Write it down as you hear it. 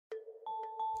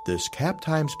This Cap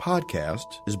Times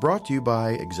podcast is brought to you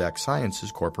by Exact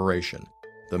Sciences Corporation,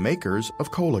 the makers of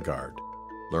Cologuard.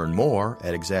 Learn more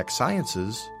at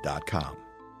exactsciences.com.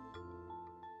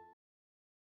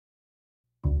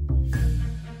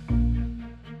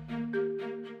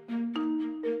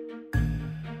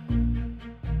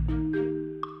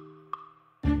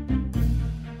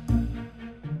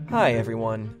 Hi,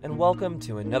 everyone, and welcome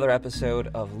to another episode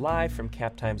of Live from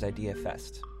Cap Times Idea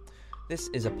Fest. This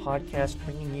is a podcast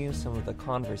bringing you some of the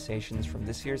conversations from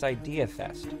this year's Idea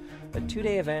Fest, a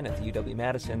two-day event at the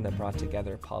UW-Madison that brought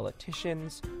together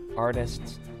politicians,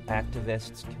 artists,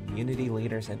 activists, community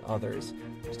leaders, and others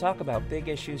to talk about big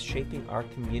issues shaping our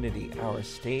community, our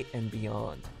state, and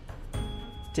beyond.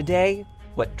 Today,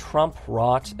 what Trump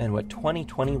wrought and what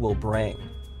 2020 will bring.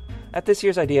 At this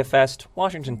year's Idea Fest,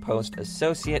 Washington Post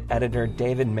Associate Editor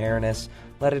David Maraniss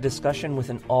led a discussion with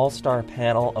an all-star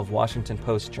panel of Washington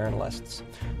Post journalists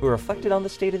who reflected on the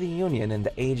State of the Union in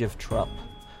the age of Trump.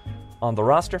 On the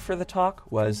roster for the talk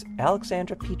was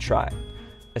Alexandra Petri,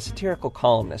 a satirical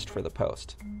columnist for the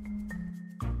Post.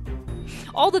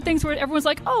 All the things where everyone's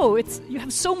like, oh, you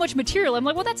have so much material. I'm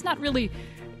like, well, that's not really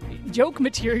joke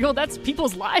material. That's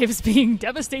people's lives being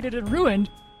devastated and ruined.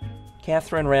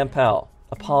 Catherine Rampell,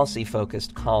 a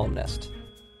policy-focused columnist.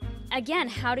 Again,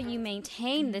 how do you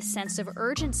maintain this sense of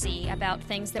urgency about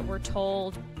things that we're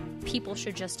told people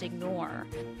should just ignore?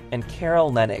 And Carol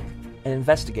Leonnig, an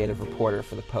investigative reporter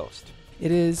for the Post.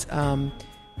 It is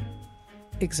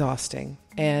exhausting,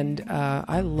 and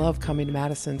I love coming to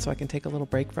Madison so I can take a little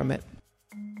break from it.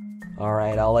 All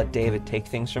right, I'll let David take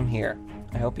things from here.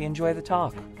 I hope you enjoy the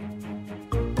talk.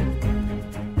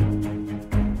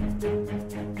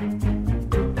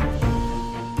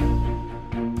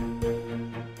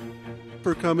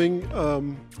 For coming.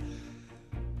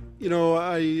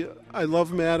 I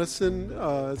love Madison.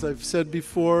 As I've said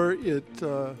before, it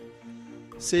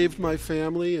saved my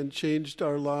family and changed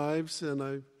our lives, and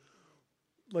I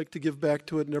like to give back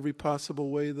to it in every possible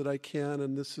way that I can,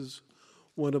 and this is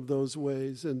one of those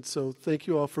ways. And so thank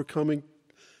you all for coming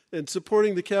and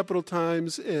supporting the Capital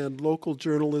Times and local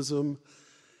journalism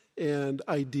and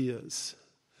ideas.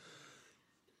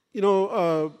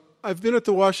 I've been at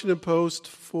the Washington Post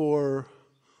for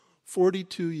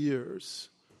 42 years,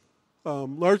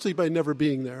 largely by never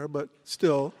being there, but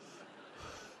still.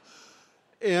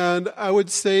 And I would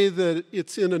say that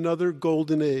it's in another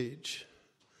golden age.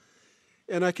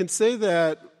 And I can say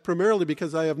that primarily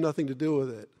because I have nothing to do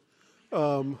with it.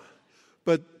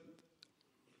 But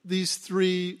these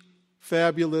three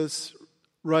fabulous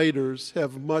writers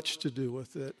have much to do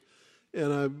with it.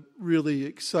 And I'm really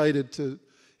excited to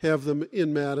have them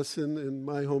in Madison, in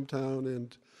my hometown,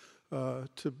 and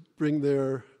to bring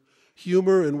their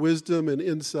humor and wisdom and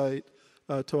insight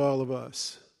to all of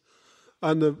us.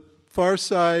 On the far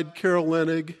side, Carol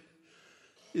Leonnig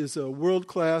is a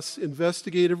world-class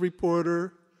investigative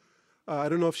reporter. I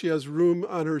don't know if she has room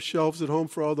on her shelves at home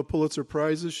for all the Pulitzer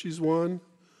Prizes she's won.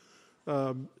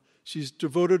 She's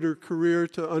devoted her career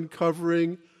to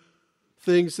uncovering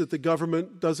things that the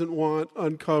government doesn't want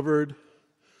uncovered.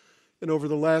 And over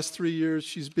the last 3 years,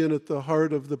 she's been at the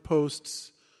heart of the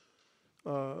Post's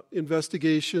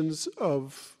investigations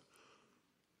of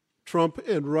Trump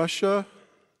and Russia,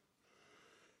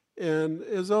 and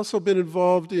has also been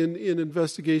involved in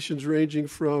investigations ranging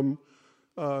from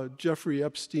Jeffrey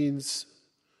Epstein's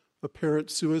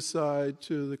apparent suicide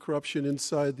to the corruption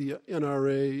inside the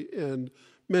NRA and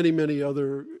many, many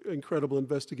other incredible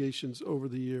investigations over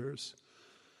the years.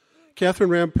 Catherine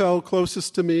Rampell,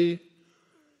 closest to me,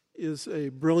 is a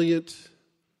brilliant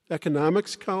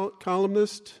economics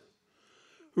columnist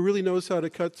who really knows how to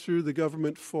cut through the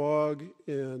government fog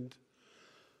and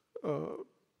to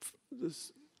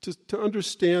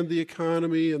understand the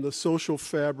economy and the social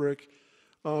fabric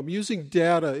using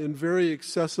data in very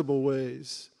accessible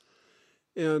ways.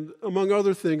 And among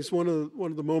other things, one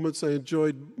of the moments I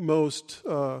enjoyed most,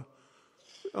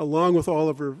 along with all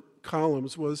of her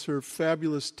columns, was her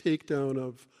fabulous takedown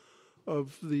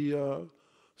of the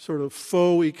sort of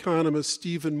faux economist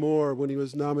Stephen Moore when he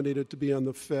was nominated to be on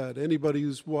the Fed. Anybody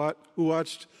who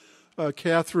watched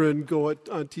Catherine go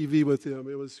on TV with him,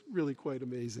 it was really quite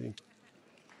amazing.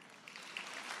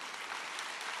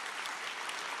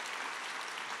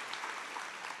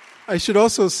 I should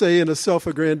also say in a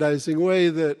self-aggrandizing way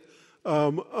that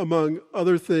among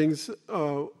other things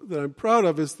that I'm proud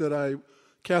of is that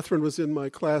Catherine was in my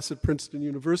class at Princeton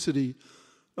University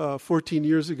 14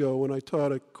 years ago when I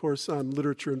taught a course on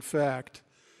literature and fact.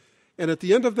 And at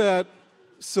the end of that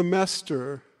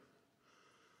semester,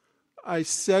 I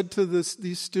said to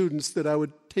these students that I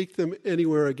would take them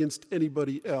anywhere against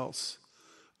anybody else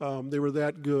They were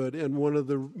that good, and one of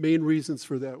the main reasons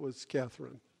for that was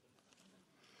Catherine.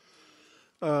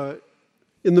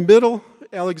 In the middle,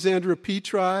 Alexandra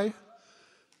Petri,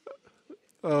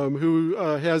 who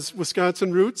has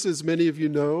Wisconsin roots, as many of you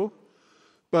know,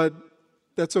 but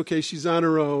that's okay, she's on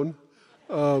her own.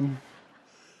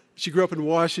 She grew up in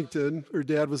Washington. Her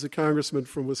dad was a congressman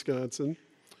from Wisconsin,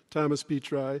 Thomas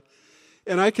Petri.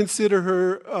 And I consider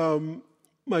her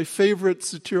my favorite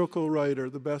satirical writer,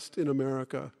 the best in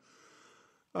America.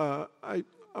 I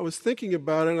was thinking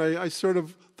about it, and I sort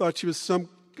of thought she was some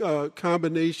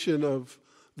combination of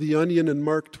The Onion and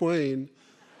Mark Twain.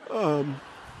 But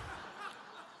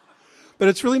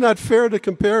it's really not fair to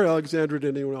compare Alexandra to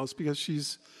anyone else because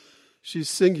she's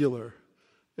singular.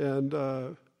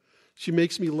 And she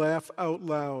makes me laugh out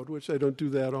loud, which I don't do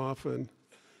that often.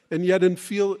 And yet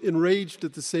feel enraged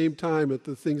at the same time at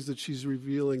the things that she's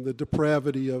revealing, the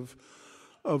depravity of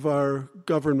our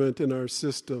government and our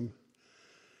system.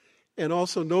 And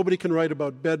also, nobody can write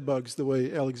about bed bugs the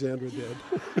way Alexandra did.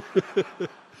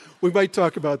 We might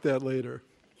talk about that later.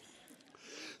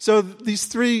 So these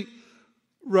three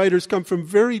writers come from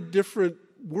very different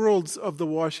worlds of the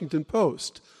Washington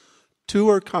Post. Two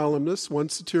are columnists, one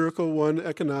satirical, one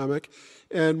economic,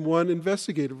 and one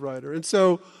investigative writer. And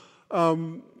so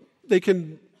they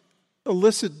can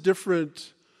elicit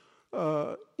different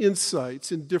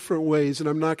insights in different ways. And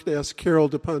I'm not going to ask Carol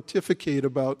to pontificate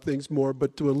about things more,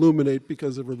 but to illuminate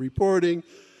because of her reporting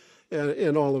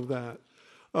and all of that.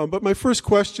 But my first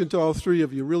question to all three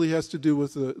of you really has to do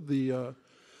with the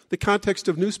context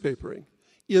of newspapering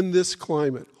in this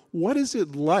climate. What is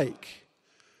it like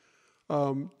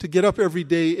to get up every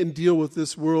day and deal with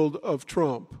this world of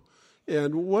Trump?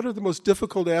 And what are the most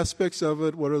difficult aspects of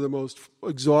it? What are the most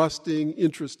exhausting,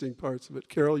 interesting parts of it?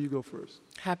 Carol, you go first.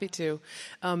 Happy to.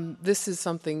 This is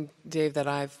something, Dave, that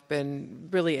I've been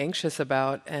really anxious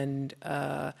about, and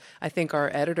I think our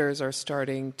editors are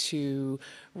starting to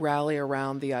rally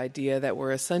around the idea that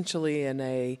we're essentially in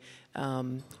a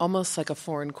almost like a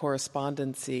foreign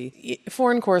correspondence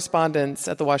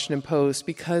at the Washington Post,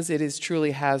 because it is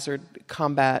truly hazard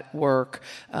combat work,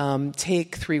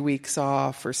 take 3 weeks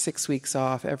off or 6 weeks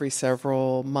off every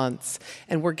several months.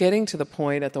 And we're getting to the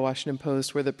point at the Washington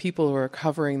Post where the people who are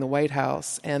covering the White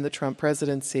House and the Trump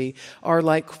presidency are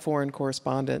like foreign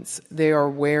correspondents. They are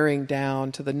wearing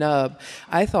down to the nub.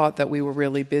 I thought that we were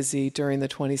really busy during the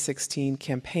 2016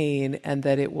 campaign and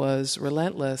that it was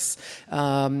relentless.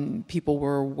 People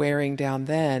were wearing down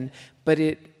then, but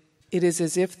it is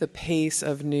as if the pace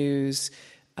of news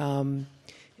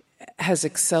has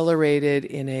accelerated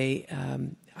in a,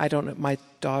 I don't know, my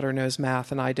daughter knows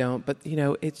math and I don't, but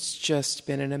it's just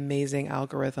been an amazing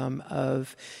algorithm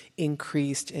of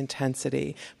increased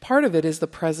intensity. Part of it is the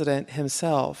president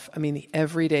himself. I mean,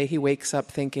 every day he wakes up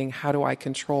thinking, how do I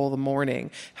control the morning?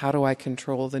 How do I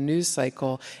control the news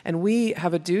cycle? And we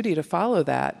have a duty to follow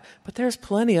that, but there's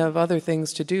plenty of other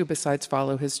things to do besides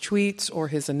follow his tweets or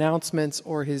his announcements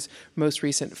or his most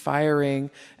recent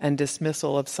firing and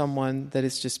dismissal of someone that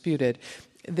is disputed.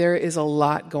 There is a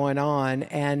lot going on,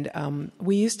 and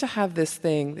we used to have this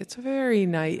thing. It's a very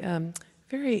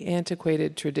very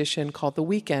antiquated tradition called The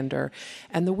Weekender.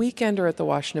 And The Weekender at the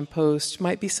Washington Post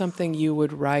might be something you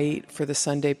would write for the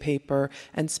Sunday paper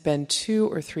and spend 2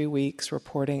 or 3 weeks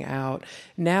reporting out.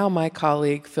 Now my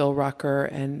colleague Phil Rucker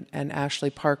and Ashley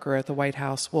Parker at the White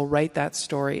House will write that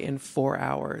story in 4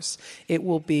 hours. It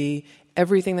will be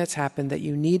everything that's happened that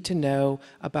you need to know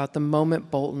about the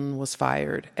moment Bolton was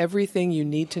fired. Everything you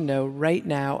need to know right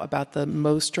now about the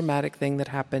most dramatic thing that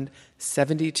happened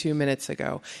 72 minutes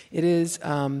ago. It is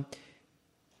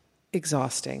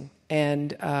exhausting.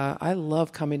 And I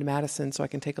love coming to Madison so I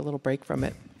can take a little break from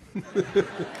it.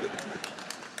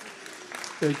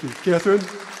 Thank you. Catherine?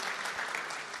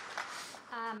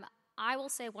 I will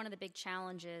say one of the big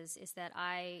challenges is that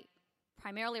I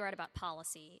primarily write about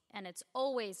policy, and it's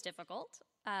always difficult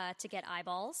to get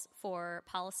eyeballs for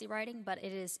policy writing, but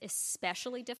it is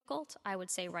especially difficult, I would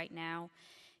say right now,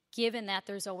 given that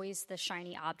there's always the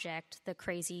shiny object, the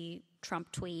crazy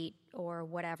Trump tweet or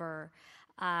whatever,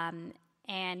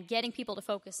 and getting people to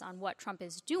focus on what Trump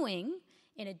is doing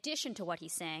in addition to what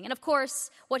he's saying. And of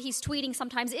course, what he's tweeting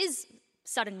sometimes is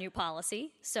sudden new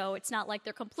policy, so it's not like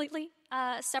they're completely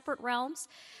separate realms,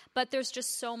 but there's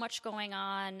just so much going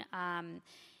on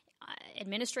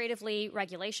administratively,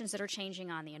 regulations that are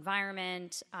changing on the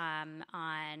environment,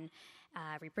 on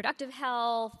reproductive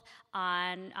health,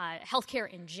 on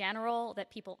healthcare in general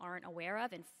that people aren't aware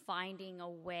of, and finding a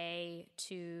way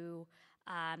to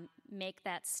make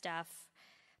that stuff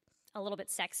a little bit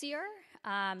sexier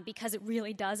because it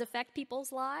really does affect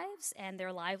people's lives and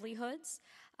their livelihoods.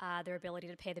 their ability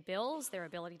to pay the bills, their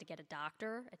ability to get a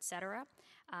doctor, etc.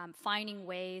 Finding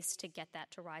ways to get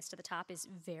that to rise to the top is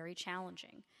very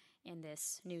challenging in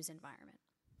this news environment.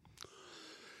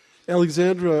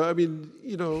 Alexandra, I mean,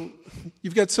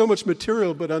 you've got so much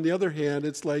material, but on the other hand,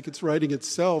 it's like it's writing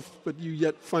itself, but you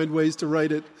yet find ways to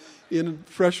write it in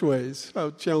fresh ways.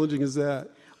 How challenging is that?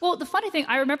 Well, the funny thing,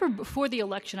 I remember before the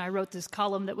election, I wrote this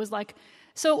column that was like,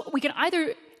 so we can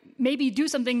either maybe do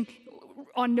something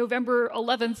on November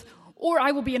 11th, or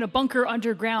I will be in a bunker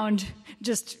underground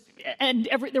and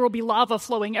there will be lava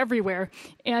flowing everywhere.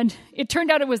 And it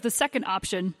turned out it was the second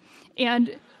option.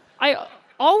 And I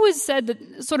always said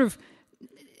that sort of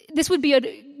this would be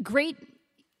a great...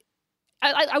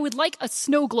 I would like a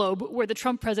snow globe where the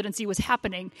Trump presidency was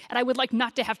happening, and I would like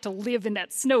not to have to live in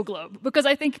that snow globe, because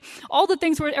I think all the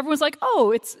things where everyone's like,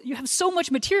 oh, you have so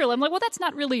much material. I'm like, well, that's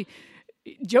not really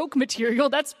joke material.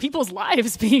 That's people's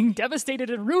lives being devastated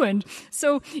and ruined.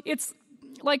 So it's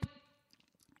like,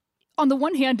 on the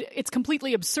one hand, it's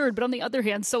completely absurd, but on the other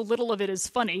hand, so little of it is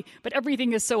funny. But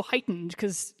everything is so heightened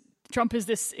because Trump is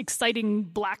this exciting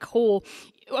black hole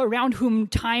around whom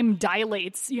time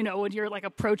dilates, when you're like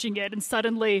approaching it. And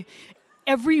suddenly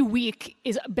every week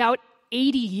is about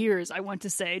 80 years, I want to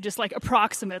say, just like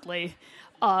approximately.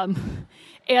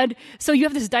 And so you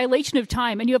have this dilation of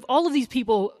time, and you have all of these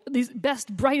people, these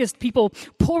best, brightest people,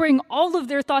 pouring all of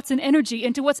their thoughts and energy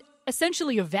into what's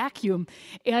essentially a vacuum.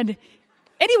 And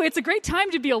anyway, it's a great time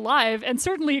to be alive, and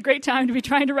certainly a great time to be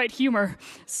trying to write humor.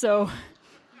 So...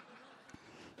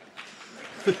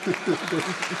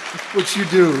 Which you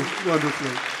do wonderfully.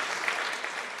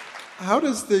 How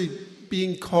does the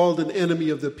being called an enemy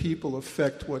of the people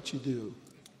affect what you do?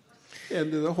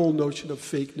 And the whole notion of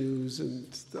fake news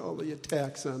and all the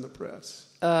attacks on the press.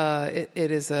 It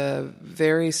is a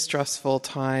very stressful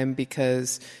time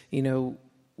because,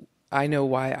 I know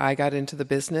why I got into the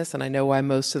business, and I know why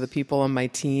most of the people on my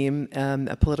team,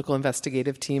 a political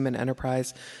investigative team and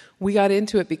Enterprise, we got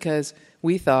into it because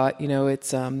we thought,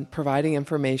 it's providing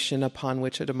information upon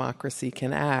which a democracy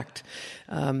can act,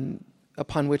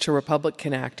 upon which a republic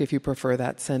can act, if you prefer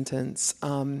that sentence.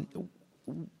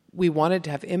 We wanted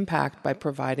to have impact by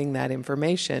providing that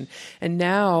information. And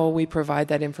now we provide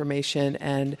that information,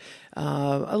 and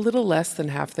a little less than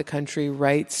half the country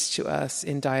writes to us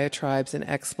in diatribes and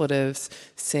expletives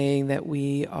saying that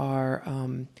we are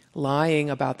lying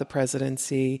about the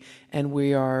presidency and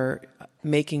we are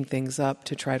making things up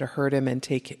to try to hurt him and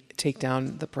take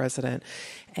down the president.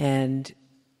 And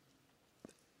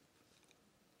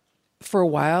for a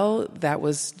while, that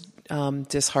was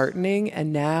disheartening,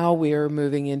 and now we're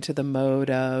moving into the mode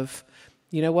of,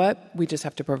 you know what, we just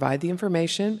have to provide the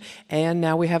information, and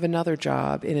now we have another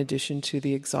job in addition to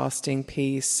the exhausting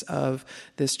pace of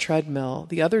this treadmill.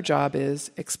 The other job is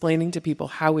explaining to people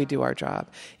how we do our job.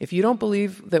 If you don't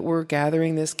believe that we're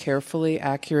gathering this carefully,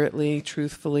 accurately,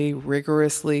 truthfully,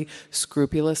 rigorously,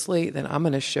 scrupulously, then I'm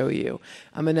going to show you.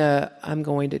 I'm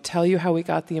going to tell you how we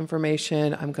got the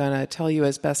information. I'm going to tell you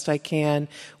as best I can,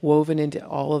 woven into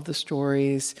all of the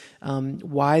stories,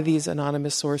 why these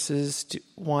anonymous sources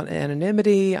want anonymity.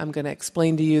 I'm going to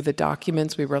explain to you the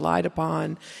documents we relied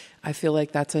upon. I feel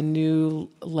like that's a new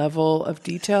level of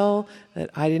detail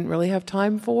that I didn't really have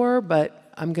time for,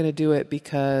 but I'm going to do it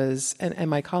because, and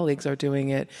my colleagues are doing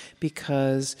it,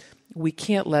 because we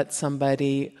can't let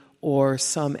somebody or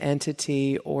some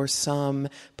entity or some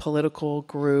political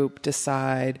group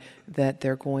decide that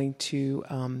they're going to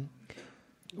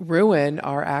ruin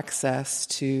our access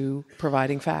to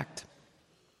providing fact.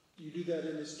 Do you do that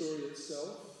in the story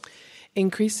itself?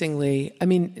 Increasingly. I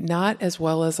mean, not as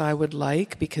well as I would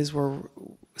like because we're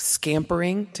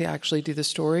scampering to actually do the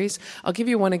stories. I'll give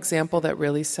you one example that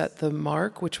really set the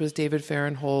mark, which was David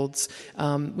Fahrenthold's.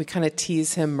 We kind of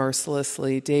tease him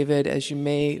mercilessly. David, as you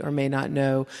may or may not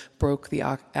know, broke the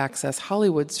Access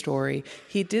Hollywood story.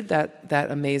 He did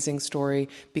that amazing story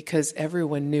because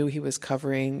everyone knew he was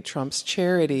covering Trump's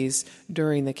charities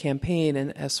during the campaign,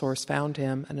 and a source found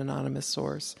him, an anonymous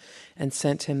source, and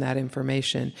sent him that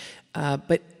information.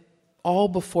 But all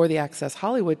before the Access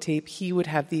Hollywood tape, he would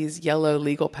have these yellow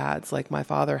legal pads like my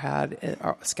father had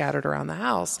scattered around the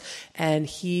house. And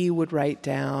he would write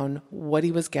down what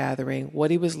he was gathering,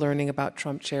 what he was learning about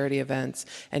Trump charity events,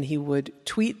 and he would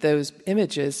tweet those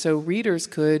images so readers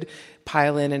could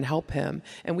pile in and help him.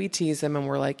 And we tease him and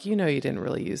we're like, you didn't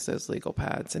really use those legal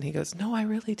pads. And he goes, no, I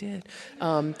really did.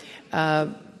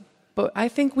 But I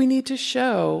think we need to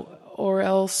show, or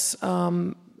else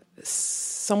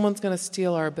someone's going to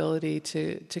steal our ability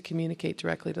to communicate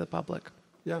directly to the public.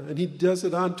 Yeah, and he does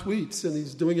it on tweets, and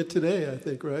he's doing it today, I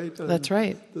think, right? That's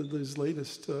right. His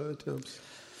latest attempts.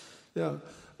 Yeah.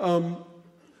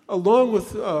 along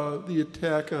with the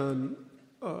attack on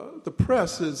the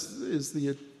press is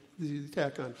the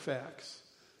attack on facts.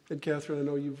 And Catherine, I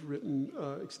know you've written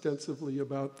extensively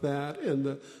about that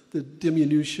and the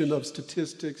diminution of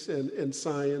statistics and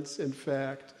science and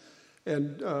fact.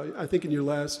 And I think in your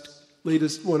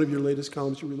one of your latest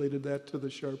columns, you related that to the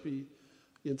Sharpie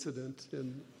incident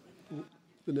and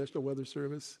the National Weather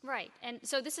Service. Right. And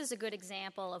so this is a good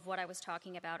example of what I was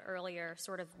talking about earlier,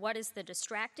 sort of what is the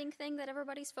distracting thing that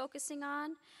everybody's focusing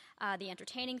on, the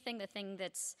entertaining thing, the thing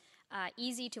that's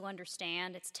easy to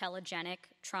understand, it's telegenic,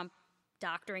 Trump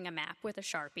doctoring a map with a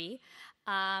Sharpie,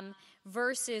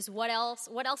 versus what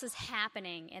else is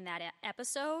happening in that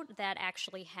episode that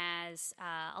actually has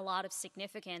a lot of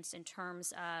significance in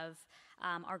terms of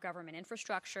our government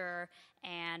infrastructure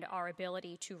and our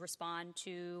ability to respond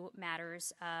to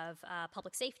matters of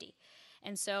public safety.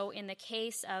 And so in the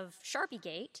case of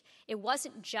Sharpiegate, it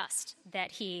wasn't just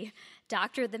that he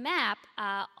doctored the map.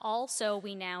 Also,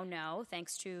 we now know,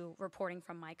 thanks to reporting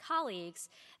from my colleagues,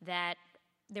 that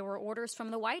there were orders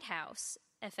from the White House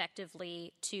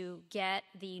effectively to get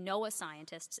the NOAA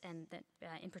scientists, and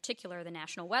in particular the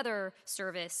National Weather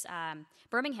Service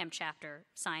Birmingham chapter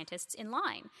scientists, in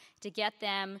line, to get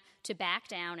them to back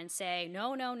down and say,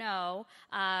 no,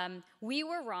 we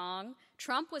were wrong,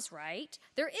 Trump was right,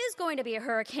 there is going to be a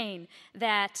hurricane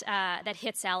that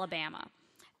hits Alabama.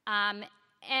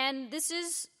 And this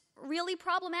is really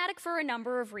problematic for a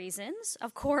number of reasons,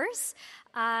 of course,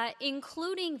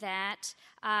 including that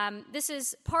this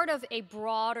is part of a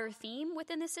broader theme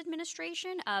within this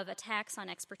administration of attacks on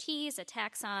expertise,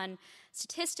 attacks on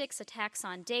statistics, attacks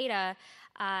on data,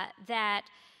 that,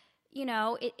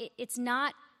 it's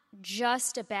not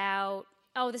just about,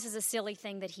 this is a silly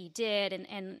thing that he did,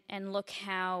 and look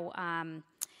how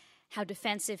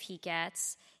defensive he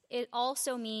gets. It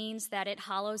also means that it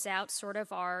hollows out sort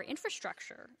of our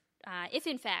infrastructure. If,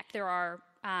 in fact, there are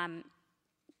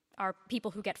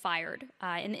people who get fired.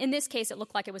 In this case, it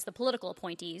looked like it was the political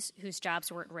appointees whose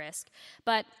jobs were at risk.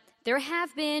 But there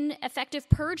have been effective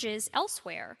purges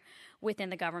elsewhere within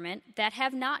the government that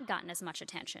have not gotten as much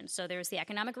attention. So there's the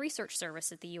Economic Research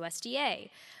Service at the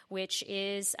USDA, which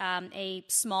is a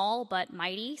small but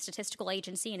mighty statistical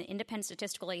agency, an independent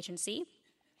statistical agency.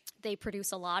 They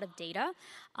produce a lot of data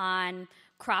on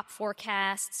crop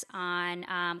forecasts, on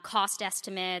cost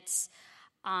estimates,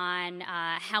 on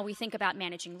how we think about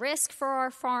managing risk for our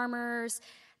farmers.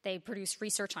 They produce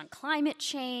research on climate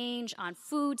change, on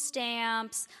food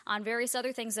stamps, on various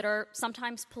other things that are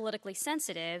sometimes politically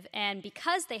sensitive. And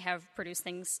because they have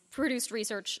produced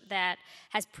research that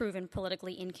has proven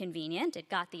politically inconvenient, it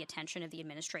got the attention of the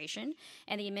administration.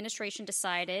 And the administration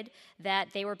decided that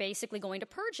they were basically going to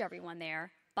purge everyone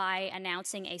there by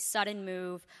announcing a sudden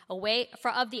move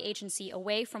of the agency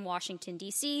away from Washington,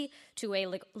 D.C. to a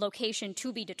location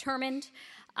to be determined.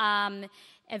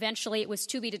 Eventually, it was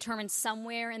to be determined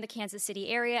somewhere in the Kansas City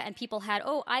area, and people had,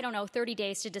 30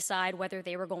 days to decide whether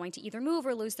they were going to either move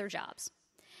or lose their jobs.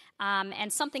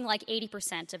 And something like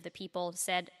 80% of the people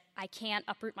said, I can't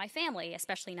uproot my family,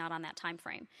 especially not on that time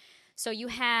frame. So you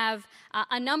have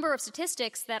a number of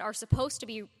statistics that are supposed to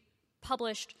be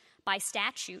published by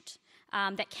statute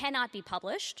that cannot be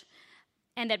published,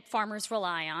 and that farmers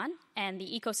rely on, and the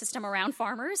ecosystem around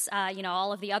farmers,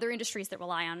 all of the other industries that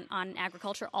rely on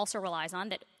agriculture also relies on,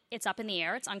 that it's up in the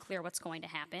air, it's unclear what's going to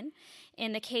happen.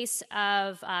 In the case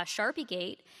of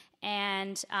Sharpiegate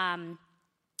and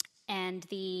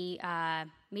the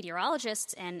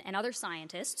meteorologists and other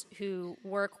scientists who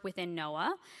work within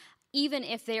NOAA, even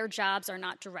if their jobs are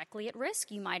not directly at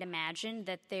risk, you might imagine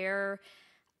that their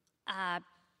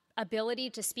ability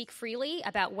to speak freely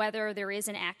about whether there is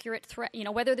an accurate threat,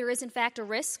 whether there is in fact a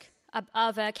risk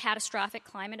of a catastrophic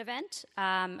climate event,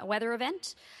 a weather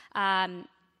event,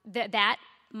 that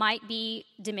might be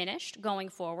diminished going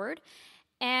forward.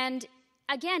 And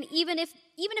again, even if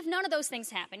none of those things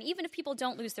happen, even if people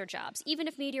don't lose their jobs, even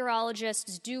if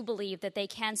meteorologists do believe that they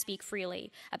can speak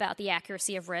freely about the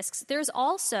accuracy of risks, there's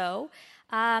also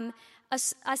a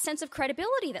sense of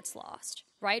credibility that's lost,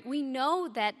 right? We know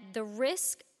that the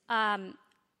risk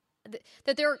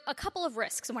that there are a couple of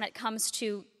risks when it comes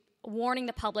to warning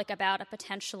the public about a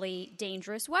potentially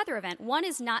dangerous weather event. One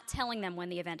is not telling them when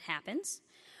the event happens.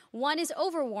 One is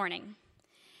overwarning.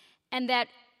 And that,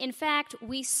 in fact,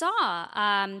 we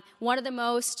saw one of the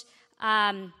most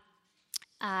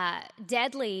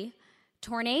deadly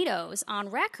tornadoes on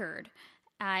record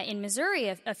in Missouri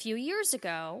a few years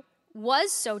ago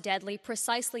was so deadly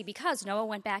precisely because NOAA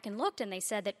went back and looked, and they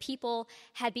said that people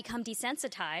had become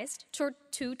desensitized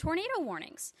to tornado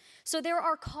warnings. So there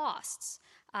are costs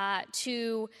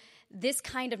to this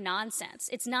kind of nonsense.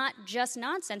 It's not just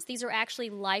nonsense. These are actually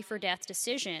life or death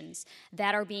decisions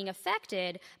that are being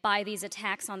affected by these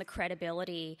attacks on the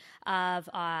credibility of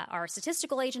our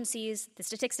statistical agencies, the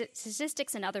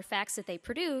statistics and other facts that they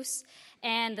produce,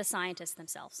 and the scientists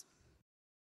themselves.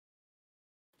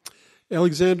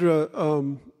 Alexandra,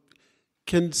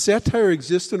 can satire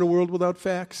exist in a world without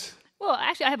facts? Well,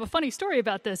 actually, I have a funny story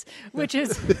about this, which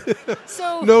is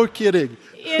so. No kidding.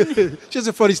 Just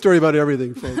a funny story about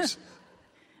everything, folks.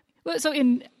 So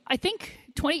in, I think,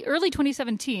 early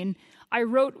 2017, I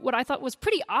wrote what I thought was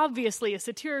pretty obviously a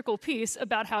satirical piece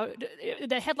about how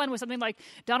the headline was something like,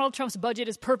 Donald Trump's budget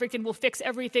is perfect and will fix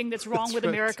everything that's wrong with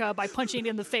America by punching it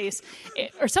in the face,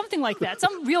 or something like that.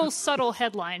 Some real subtle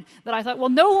headline that I thought, well,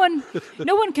 no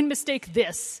one can mistake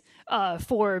this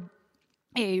for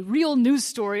a real news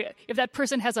story if that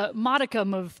person has a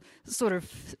modicum of sort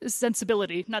of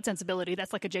sensibility. Not sensibility,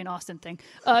 that's like a Jane Austen thing.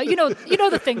 You know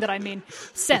the thing that I mean.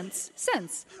 Sense.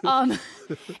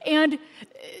 And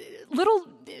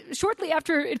shortly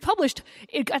after it published,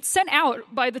 it got sent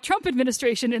out by the Trump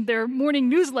administration in their morning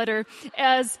newsletter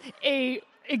as a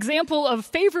example of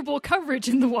favorable coverage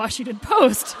in the Washington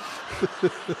Post.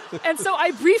 And so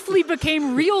I briefly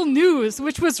became real news,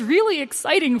 which was really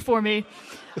exciting for me.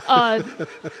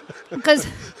 Because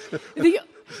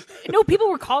people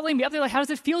were calling me up. They're like, how does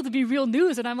it feel to be real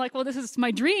news? And I'm like, well, this is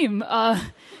my dream.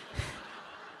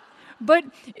 But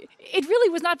it really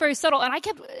was not very subtle. And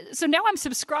so now I'm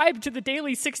subscribed to the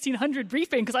daily 1600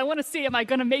 briefing because I want to see, am I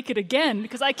going to make it again?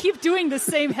 Because I keep doing the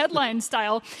same headline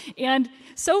style. And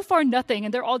so far, nothing.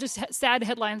 And they're all just sad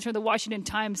headlines from the Washington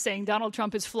Times saying Donald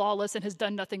Trump is flawless and has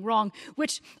done nothing wrong,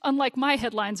 which, unlike my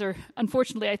headlines, are,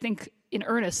 unfortunately, I think, in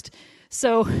earnest.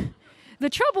 So the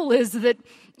trouble is that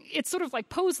it's sort of like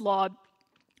Poe's law,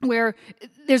 where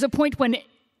there's a point when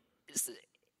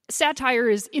satire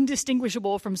is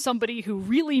indistinguishable from somebody who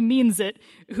really means it,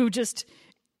 who just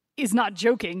is not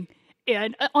joking.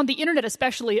 And on the internet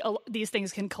especially, these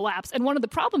things can collapse. And one of the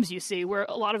problems you see where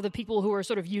a lot of the people who are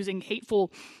sort of using hateful,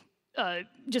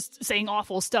 just saying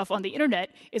awful stuff on the internet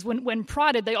is when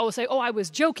prodded, they always say, oh, I was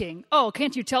joking. Oh,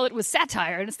 can't you tell it was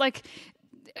satire? And it's like,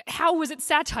 how was it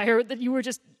satire that you were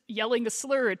just yelling a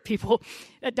slur at people?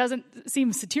 That doesn't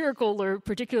seem satirical or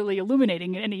particularly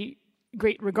illuminating in any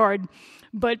great regard.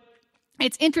 But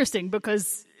it's interesting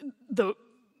because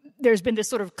there's been this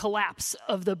sort of collapse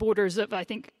of the borders of, I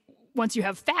think, once you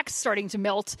have facts starting to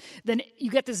melt, then you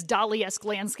get this Dali-esque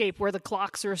landscape where the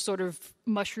clocks are sort of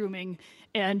mushrooming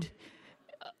and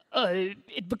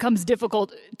it becomes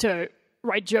difficult to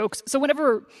write jokes. So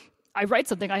whenever I write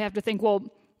something, I have to think, well,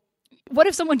 what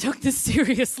if someone took this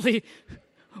seriously?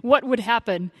 What would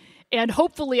happen? And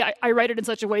hopefully I write it in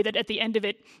such a way that at the end of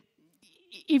it,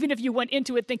 even if you went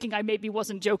into it thinking I maybe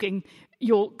wasn't joking,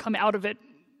 you'll come out of it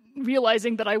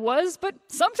realizing that I was, but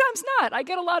sometimes not. I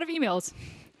get a lot of emails.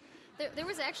 There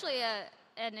was actually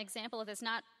an example of this,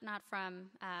 not from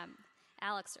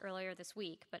Alex earlier this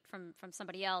week, but from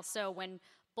somebody else. So when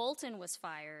Bolton was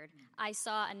fired, I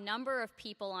saw a number of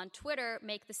people on Twitter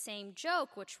make the same joke,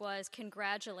 which was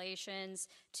congratulations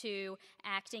to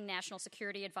acting National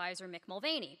Security Advisor Mick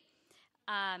Mulvaney.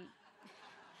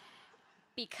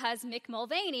 Because Mick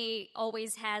Mulvaney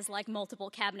always has like multiple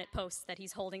cabinet posts that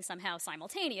he's holding somehow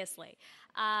simultaneously.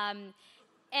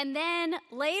 And then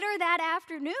later that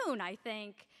afternoon, I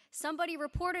think, somebody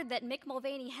reported that Mick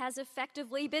Mulvaney has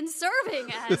effectively been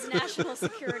serving as National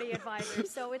Security Advisor.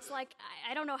 So it's like,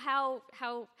 I don't know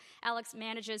how Alex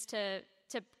manages to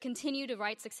continue to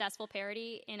write successful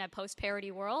parody in a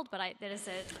post-parody world, but that is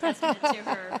a testament to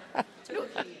her.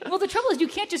 Well, the trouble is you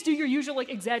can't just do your usual,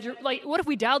 what if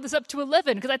we dialed this up to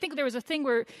 11? Because I think there was a thing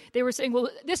where they were saying, well,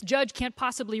 this judge can't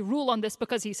possibly rule on this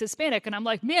because he's Hispanic. And I'm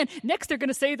like, man, next they're going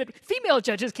to say that female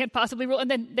judges can't possibly rule.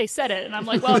 And then they said it. And I'm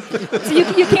like, well, so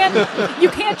you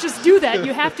can't just do that.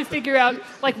 You have to figure out,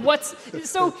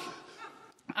 so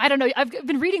I don't know. I've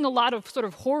been reading a lot of sort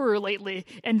of horror lately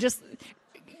and just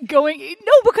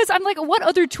because I'm like, what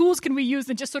other tools can we use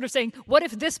than just sort of saying, what if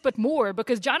this but more?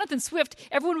 Because Jonathan Swift,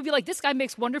 everyone would be like, this guy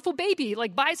makes wonderful baby.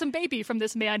 Like, buy some baby from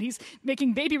this man. He's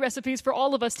making baby recipes for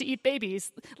all of us to eat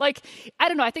babies. Like, I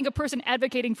don't know. I think a person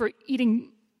advocating for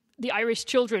eating the Irish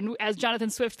children, as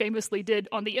Jonathan Swift famously did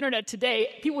on the internet today,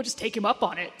 people would just take him up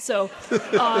on it. So,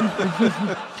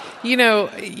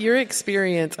 your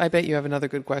experience, I bet you have another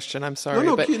good question. I'm sorry.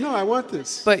 No, I want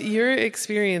this. But your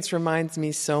experience reminds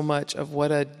me so much of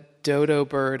what a dodo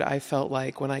bird I felt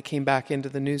like when I came back into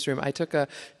the newsroom. I took a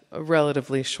a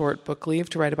relatively short book leave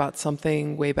to write about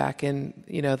something way back in,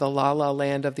 the la-la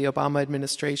land of the Obama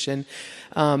administration.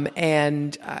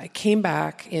 And I came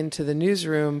back into the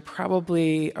newsroom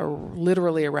probably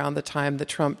literally around the time the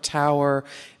Trump Tower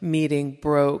meeting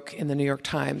broke in the New York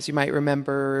Times. You might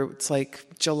remember it's like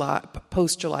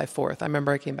post July 4th. I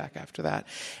remember I came back after that.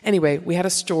 Anyway, we had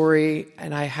a story,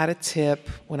 and I had a tip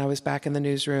when I was back in the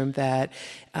newsroom that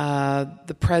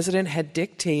the president had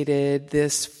dictated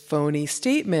this phony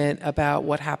statement about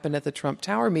what happened at the Trump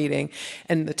Tower meeting.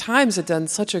 And the Times had done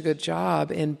such a good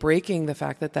job in breaking the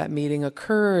fact that that meeting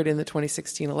occurred in the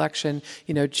 2016 election.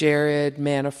 Jared,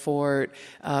 Manafort,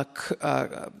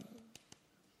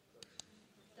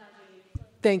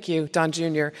 thank you, Don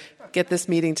Jr., get this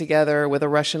meeting together with a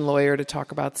Russian lawyer to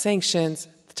talk about sanctions.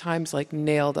 The Times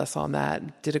nailed us on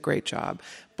that, did a great job.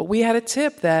 But we had a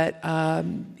tip that,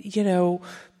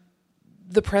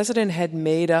 the president had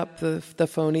made up the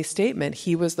phony statement.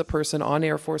 He was the person on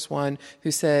Air Force One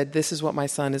who said, this is what my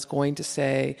son is going to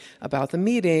say about the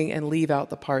meeting, and leave out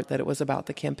the part that it was about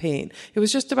the campaign. It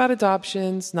was just about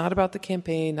adoptions, not about the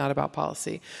campaign, not about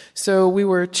policy. So we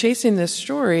were chasing this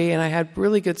story, and I had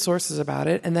really good sources about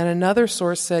it. And then another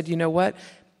source said, you know what?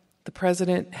 The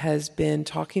president has been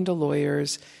talking to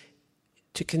lawyers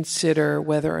to consider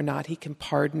whether or not he can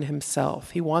pardon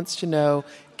himself. He wants to know,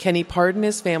 can he pardon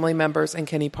his family members and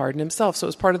can he pardon himself? So it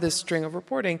was part of this string of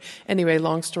reporting. Anyway,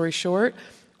 long story short,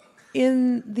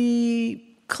 in the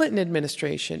Clinton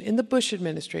administration, in the Bush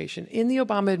administration, in the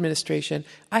Obama administration,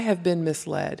 I have been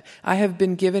misled. I have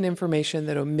been given information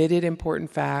that omitted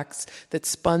important facts, that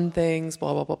spun things,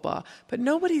 blah, blah, blah, blah. But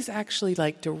nobody's actually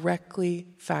directly,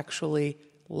 factually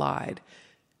lied.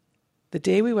 The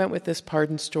day we went with this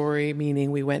pardon story,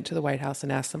 meaning we went to the White House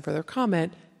and asked them for their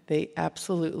comment, they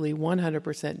absolutely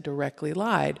 100% directly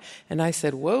lied. And I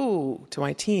said, whoa, to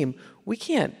my team, we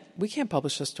can't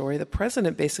publish this story. The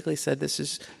president basically said this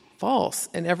is false.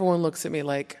 And everyone looks at me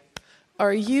like,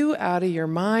 are you out of your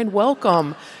mind?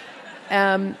 Welcome.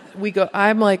 I'm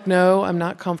like, no, I'm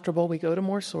not comfortable. We go to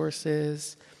more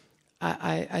sources.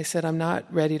 I said, I'm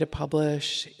not ready to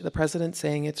publish. The president's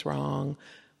saying it's wrong.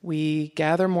 We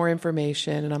gather more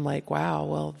information, and I'm like, wow,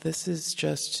 well, this is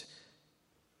just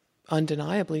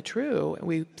undeniably true.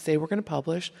 We say we're going to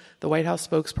publish. The White House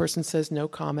spokesperson says no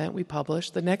comment. We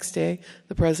publish. The next day,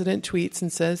 the president tweets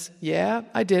and says, yeah,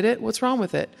 I did it. What's wrong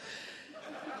with it?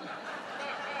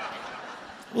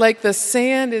 The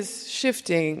sand is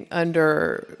shifting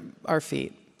under our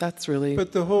feet. That's really...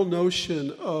 But the whole notion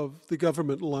of the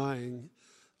government lying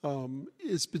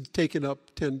has been taken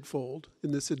up tenfold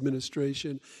in this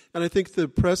administration. And I think the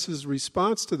press's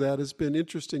response to that has been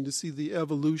interesting to see the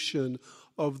evolution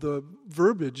of the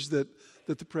verbiage that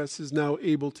the press is now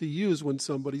able to use when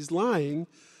somebody's lying.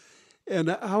 And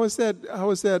how has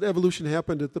that evolution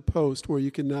happened at the Post, where you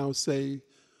can now say,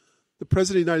 the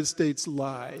President of the United States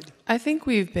lied? I think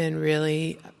we've been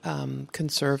really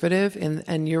conservative,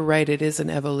 and you're right, it is an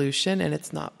evolution, and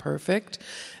it's not perfect.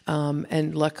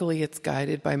 And luckily, it's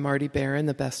guided by Marty Baron,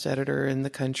 the best editor in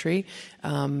the country.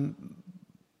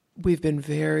 We've been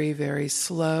very, very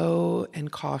slow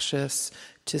and cautious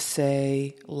to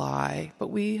say lie, but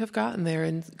we have gotten there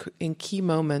in key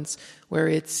moments where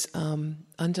it's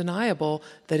undeniable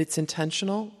that it's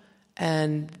intentional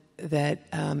and that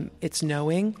it's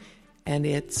knowing and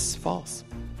it's false.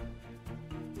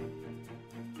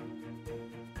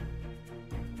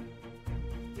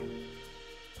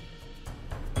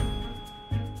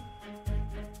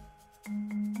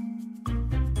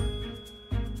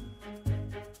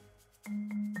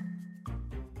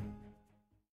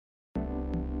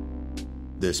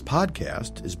 This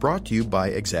podcast is brought to you by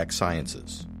Exact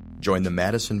Sciences. Join the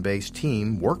Madison-based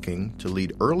team working to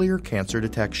lead earlier cancer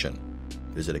detection.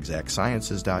 Visit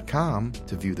exactsciences.com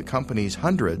to view the company's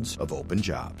hundreds of open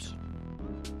jobs.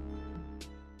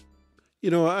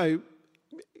 When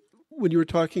you were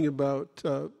talking about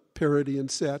parody and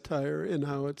satire and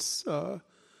how it's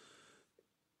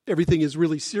everything is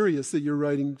really serious that you're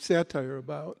writing satire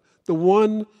about, the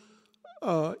one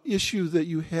issue that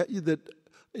you had that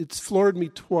it's floored me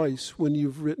twice when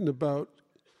you've written about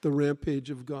the rampage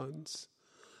of guns.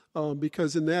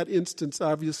 Because in that instance,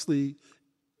 obviously,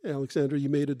 Alexandra, you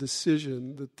made a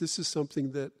decision that this is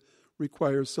something that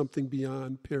requires something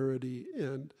beyond parody.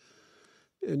 And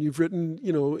you've written,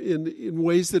 in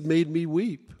ways that made me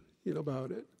weep,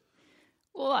 about it.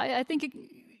 Well, I think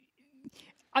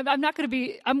I'm not going to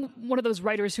be, I'm one of those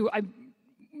writers who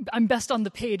I'm best on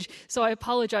the page, so I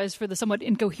apologize for the somewhat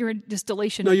incoherent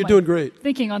distillation. No, you're doing great.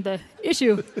 Thinking on the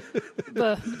issue,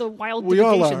 the wild we divagations.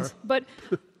 all are. But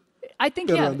I think,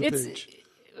 it's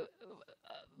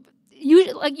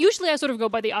usually I sort of go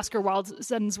by the Oscar Wilde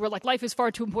sentence where like life is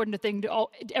far too important a thing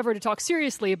ever to talk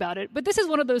seriously about it. But this is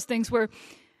one of those things where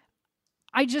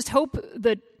I just hope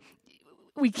that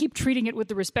we keep treating it with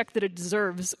the respect that it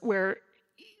deserves,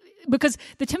 because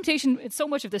the temptation in so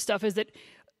much of this stuff is that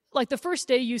like the first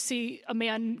day you see a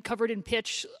man covered in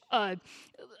pitch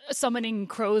summoning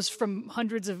crows from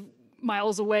hundreds of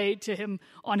miles away to him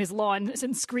on his lawn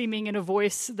and screaming in a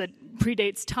voice that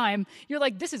predates time, you're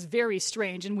like, this is very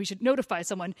strange and we should notify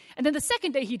someone. And then the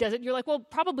second day he does it, you're like, well,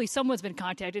 probably someone's been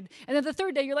contacted. And then the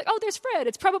third day you're like, oh, there's Fred.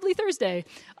 It's probably Thursday.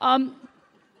 And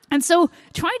so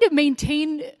trying to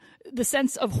maintain the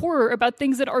sense of horror about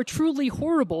things that are truly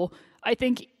horrible, I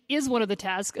think, is one of the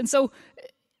tasks. And so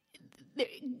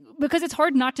because it's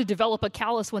hard not to develop a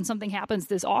callus when something happens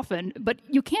this often, but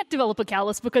you can't develop a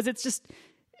callus because it's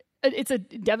a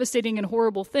devastating and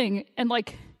horrible thing. And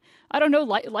like, I don't know,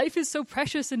 life is so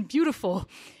precious and beautiful.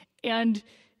 And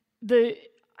the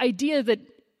idea that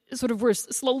sort of we're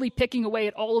slowly picking away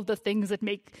at all of the things that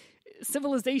make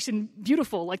civilization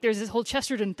beautiful. Like there's this whole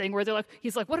Chesterton thing where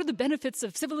he's like, what are the benefits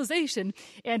of civilization?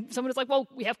 And someone is like, well,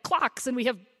 we have clocks and we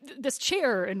have this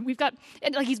chair and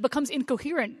like he becomes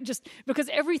incoherent just because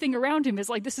everything around him is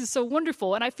like, this is so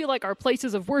wonderful. And I feel like our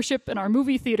places of worship and our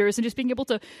movie theaters and just being able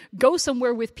to go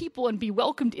somewhere with people and be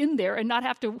welcomed in there and not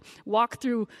have to walk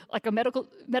through like a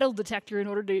metal detector in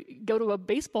order to go to a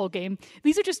baseball game.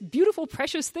 These are just beautiful,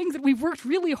 precious things that we've worked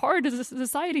really hard as a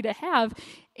society to have.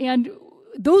 And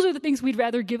those are the things we'd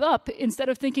rather give up instead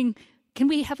of thinking, can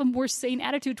we have a more sane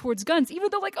attitude towards guns? Even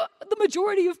though like the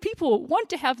majority of people want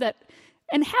to have that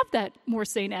and have that more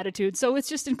sane attitude. So it's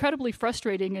just incredibly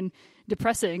frustrating and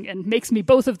depressing and makes me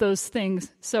both of those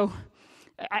things. So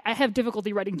I have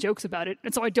difficulty writing jokes about it.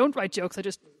 And so I don't write jokes, I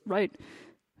just write.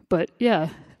 But yeah,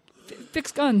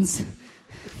 fix guns.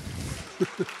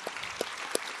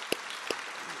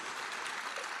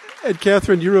 And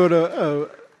Catherine, you wrote a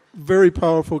very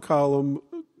powerful column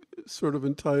sort of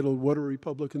entitled, What Are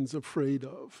Republicans Afraid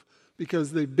Of?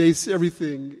 Because they base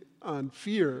everything on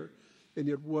fear, and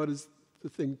yet what is the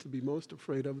thing to be most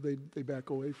afraid of they back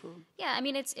away from? Yeah, I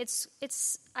mean,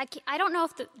 I don't know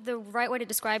if the right way to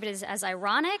describe it is as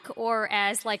ironic or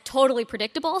as like totally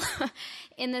predictable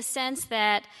in the sense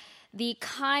that the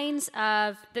kinds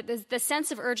of, the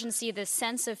sense of urgency, the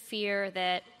sense of fear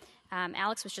that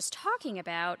Alex was just talking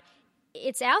about,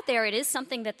 it's out there. It is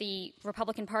something that the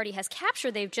Republican Party has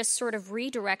captured. They've just sort of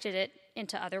redirected it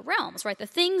into other realms, right? The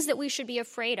things that we should be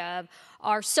afraid of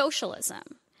are socialism,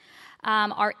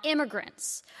 are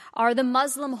immigrants, are the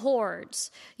Muslim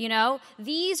hordes. You know,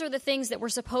 these are the things that we're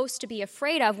supposed to be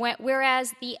afraid of,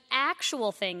 whereas the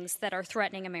actual things that are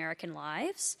threatening American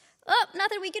lives,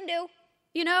 nothing we can do.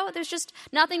 You know, there's just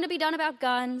nothing to be done about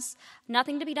guns,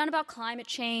 nothing to be done about climate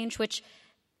change, which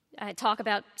I talk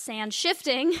about sand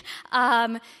shifting,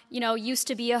 used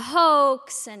to be a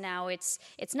hoax, and now it's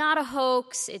not a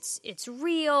hoax. It's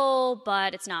real,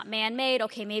 but it's not man-made.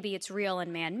 Okay, maybe it's real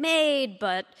and man-made,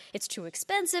 but it's too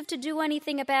expensive to do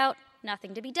anything about.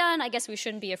 Nothing to be done. I guess we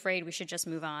shouldn't be afraid. We should just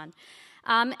move on.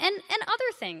 And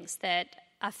other things that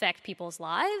affect people's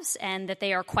lives and that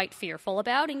they are quite fearful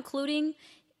about, including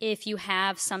if you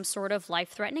have some sort of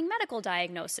life-threatening medical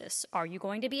diagnosis, are you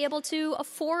going to be able to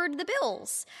afford the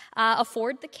bills,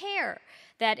 afford the care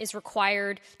that is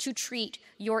required to treat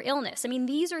your illness? I mean,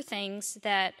 these are things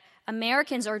that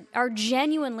Americans are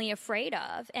genuinely afraid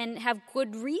of and have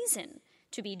good reason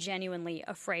to be genuinely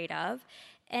afraid of.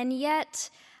 And yet,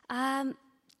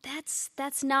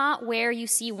 that's not where you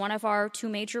see one of our two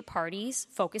major parties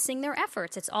focusing their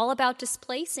efforts. It's all about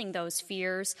displacing those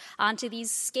fears onto these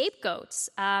scapegoats,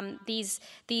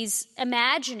 these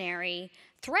imaginary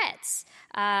threats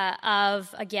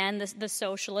of, again, the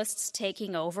socialists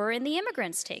taking over and the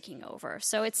immigrants taking over.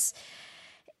 So it's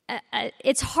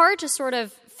hard to sort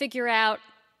of figure out,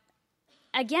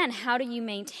 again, how do you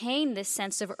maintain this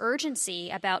sense of urgency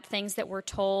about things that we're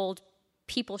told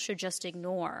people should just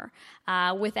ignore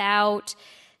without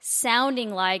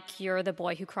sounding like you're the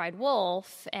boy who cried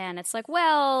wolf. And it's like,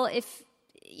 well, if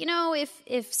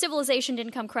civilization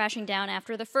didn't come crashing down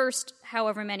after the first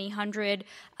however many hundred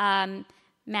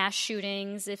mass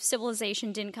shootings, if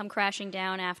civilization didn't come crashing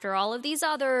down after all of these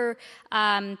other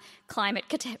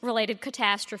climate-related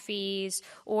catastrophes,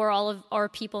 or all of our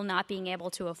people not being able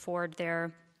to afford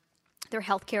their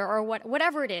health care, or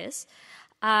whatever it is,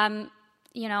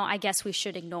 I guess we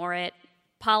should ignore it.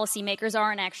 Policymakers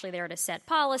aren't actually there to set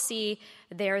policy.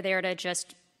 They're there to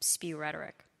just spew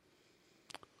rhetoric.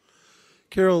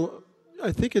 Carol,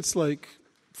 I think it's like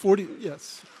 40,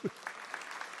 yes.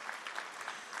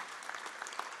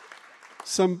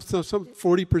 Some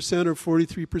 40% or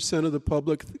 43% of the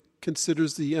public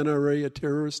considers the NRA a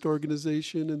terrorist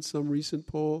organization in some recent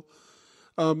poll.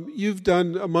 You've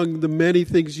done, among the many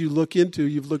things you look into,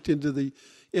 you've looked into the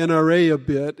NRA a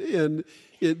bit and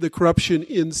the corruption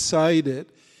inside it.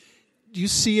 Do you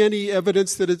see any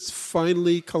evidence that it's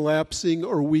finally collapsing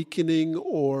or weakening,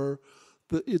 or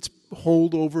its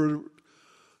hold over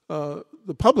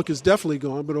the public is definitely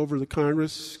gone, but over the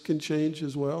Congress can change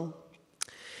as well?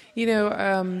 You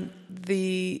know,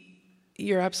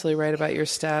 you're absolutely right about your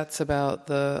stats about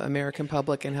the American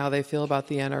public and how they feel about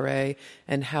the NRA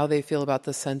and how they feel about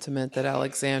the sentiment that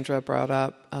Alexandra brought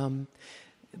up.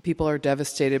 People are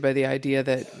devastated by the idea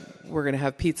that we're going to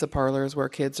have pizza parlors where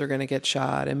kids are going to get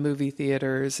shot, and movie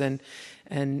theaters and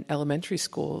elementary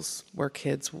schools where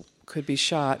kids could be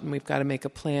shot, and we've got to make a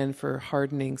plan for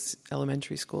hardening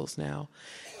elementary schools now.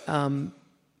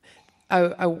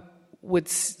 I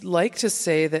would like to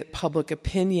say that public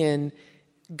opinion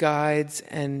guides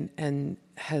and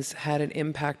has had an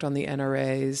impact on the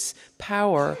NRA's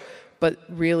power, but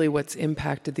really what's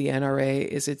impacted the NRA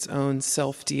is its own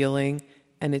self-dealing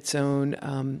and its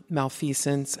own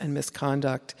malfeasance and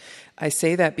misconduct. I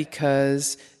say that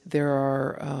because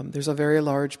there's a very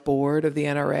large board of the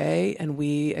NRA, and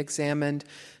we examined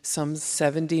some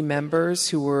 70 members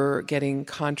who were getting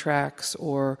contracts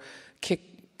or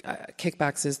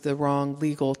kickbacks is the wrong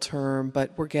legal term,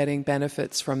 but we're getting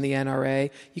benefits from the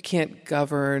NRA. You can't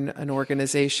govern an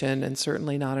organization, and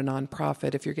certainly not a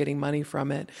nonprofit, if you're getting money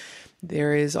from it.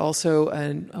 There is also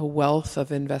a wealth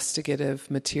of investigative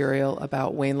material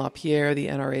about Wayne LaPierre, the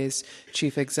NRA's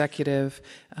chief executive,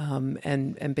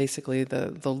 and basically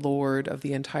the lord of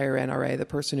the entire NRA, the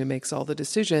person who makes all the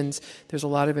decisions. There's a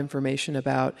lot of information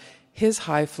about his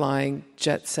high-flying,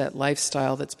 jet-set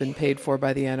lifestyle that's been paid for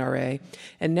by the NRA.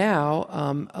 And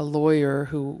now a lawyer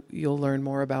who you'll learn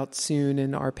more about soon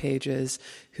in our pages,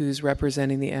 who's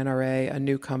representing the NRA, a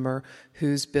newcomer,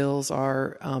 whose bills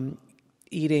are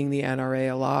eating the NRA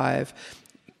alive.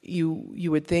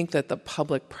 You would think that the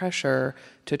public pressure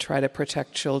to try to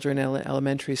protect children in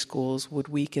elementary schools would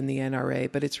weaken the NRA,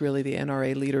 but it's really the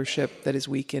NRA leadership that is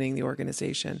weakening the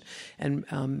organization. And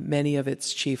many of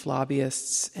its chief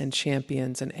lobbyists and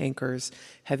champions and anchors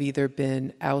have either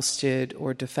been ousted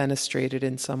or defenestrated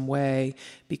in some way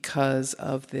because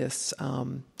of this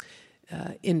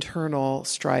internal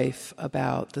strife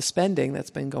about the spending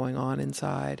that's been going on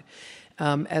inside.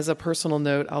 As a personal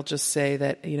note, I'll just say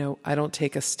that, I don't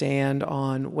take a stand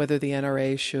on whether the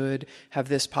NRA should have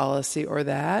this policy or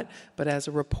that, but as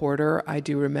a reporter, I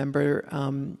do remember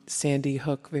Sandy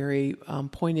Hook very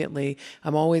poignantly.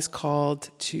 I'm always called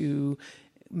to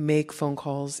make phone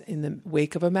calls in the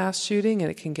wake of a mass shooting, and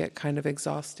it can get kind of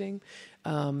exhausting.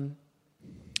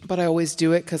 But I always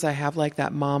do it because I have like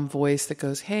that mom voice that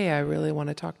goes, hey, I really want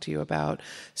to talk to you about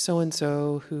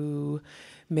so-and-so who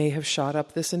may have shot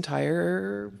up this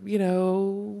entire,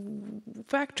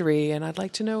 factory, and I'd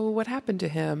like to know what happened to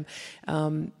him.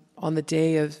 On the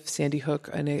day of Sandy Hook,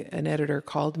 an editor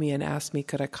called me and asked me,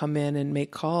 could I come in and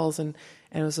make calls? And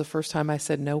it was the first time I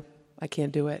said, no, I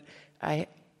can't do it. I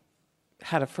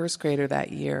had a first grader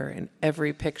that year, and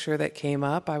every picture that came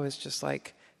up, I was just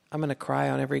like, I'm going to cry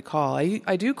on every call.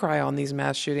 I do cry on these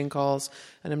mass shooting calls,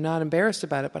 and I'm not embarrassed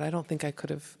about it, but I don't think I could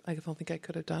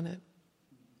have done it.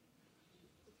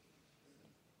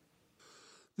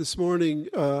 This morning,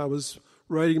 I was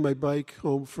riding my bike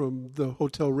home from the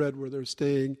Hotel Red where they're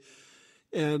staying,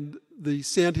 and the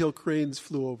sandhill cranes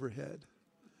flew overhead.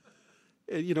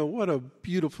 And, what a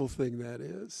beautiful thing that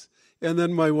is. And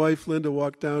then my wife, Linda,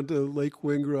 walked down to Lake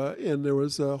Wingra, and there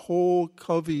was a whole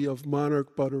covey of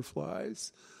monarch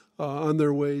butterflies on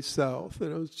their way south.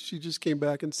 And she just came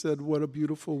back and said, what a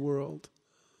beautiful world.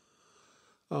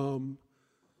 And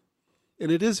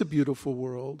it is a beautiful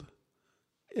world,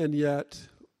 and yet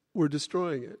we're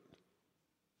destroying it.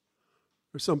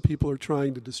 Or some people are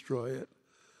trying to destroy it.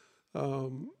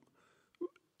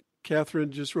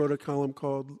 Catherine just wrote a column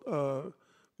called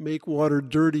Make Water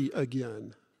Dirty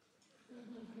Again.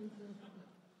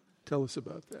 Tell us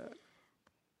about that.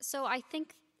 So I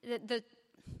think that the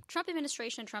Trump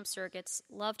administration and Trump surrogates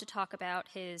love to talk about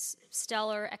his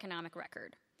stellar economic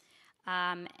record.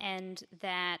 And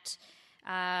that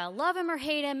love him or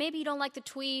hate him, maybe you don't like the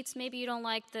tweets, maybe you don't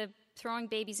like the throwing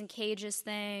babies in cages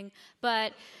thing,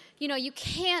 but, you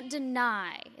can't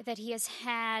deny that he has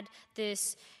had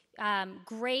this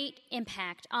great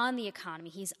impact on the economy.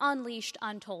 He's unleashed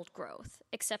untold growth,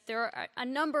 except there are a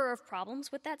number of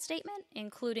problems with that statement,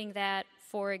 including that,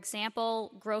 for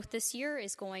example, growth this year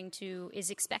is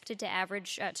expected to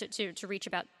average, to reach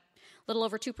about a little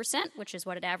over 2%, which is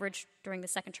what it averaged during the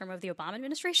second term of the Obama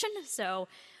administration. So,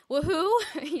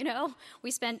 woohoo, we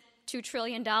spent $2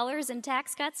 trillion in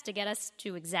tax cuts to get us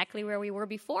to exactly where we were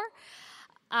before.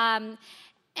 And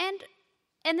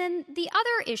then the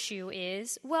other issue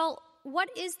is, well, what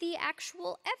is the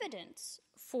actual evidence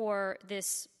for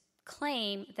this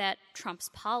claim that Trump's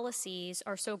policies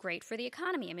are so great for the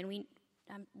economy? I mean,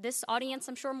 this audience,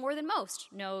 I'm sure more than most,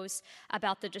 knows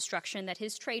about the destruction that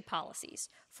his trade policies,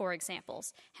 for example,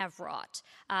 have wrought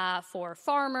for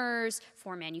farmers,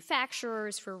 for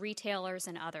manufacturers, for retailers,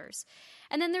 and others.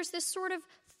 And then there's this sort of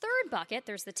third bucket.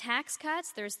 There's the tax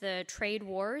cuts, there's the trade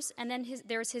wars, and then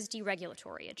there's his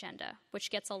deregulatory agenda, which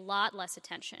gets a lot less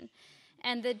attention.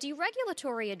 And the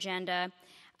deregulatory agenda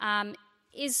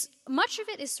much of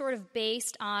it is sort of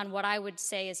based on what I would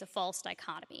say is a false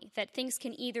dichotomy, that things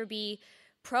can either be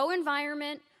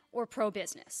pro-environment or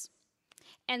pro-business.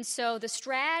 And so the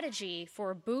strategy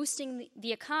for boosting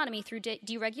the economy through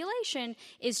deregulation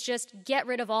is just get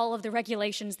rid of all of the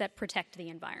regulations that protect the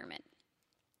environment.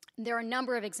 There are a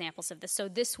number of examples of this. So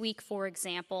this week, for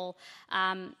example,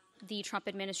 the Trump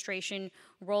administration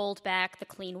rolled back the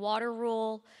Clean Water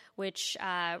Rule, which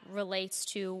relates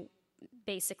to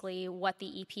basically what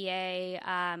the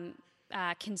EPA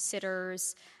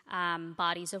considers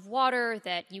bodies of water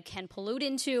that you can pollute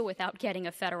into without getting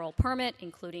a federal permit,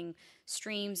 including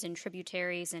streams and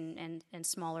tributaries and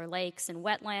smaller lakes and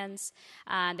wetlands.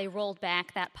 They rolled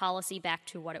back that policy back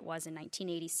to what it was in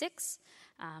 1986.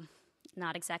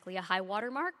 Not exactly a high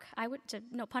watermark,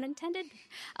 no pun intended,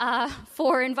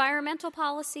 for environmental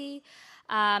policy.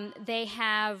 They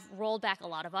have rolled back a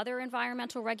lot of other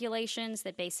environmental regulations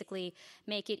that basically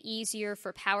make it easier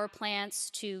for power plants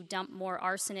to dump more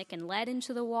arsenic and lead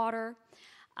into the water.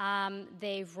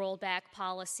 They've rolled back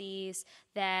policies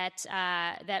that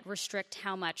restrict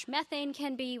how much methane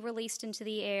can be released into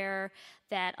the air,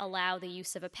 that allow the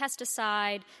use of a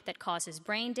pesticide that causes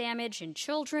brain damage in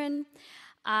children.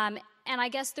 And I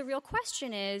guess the real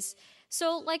question is,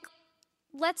 so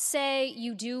let's say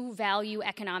you do value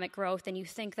economic growth and you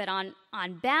think that on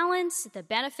balance, the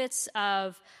benefits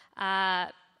of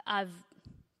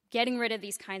getting rid of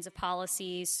these kinds of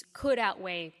policies could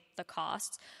outweigh the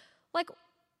costs.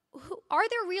 Are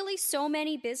there really so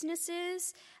many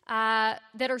businesses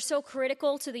that are so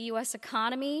critical to the U.S.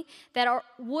 economy that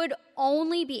would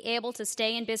only be able to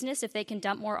stay in business if they can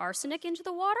dump more arsenic into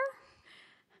the water?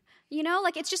 You know,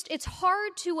 it's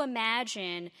hard to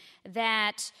imagine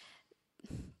that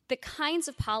the kinds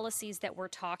of policies that we're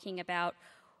talking about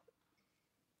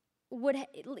would,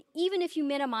 even if you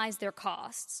minimize their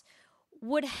costs,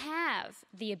 would have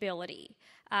the ability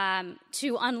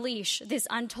to unleash this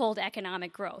untold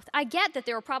economic growth. I get that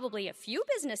there are probably a few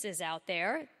businesses out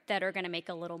there that are going to make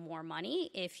a little more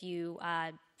money if you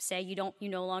say you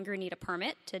no longer need a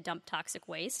permit to dump toxic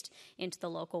waste into the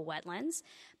local wetlands.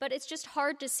 But it's just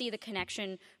hard to see the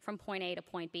connection from point A to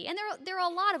point B. And there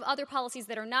are a lot of other policies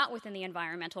that are not within the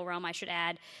environmental realm, I should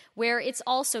add, where it's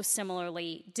also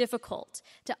similarly difficult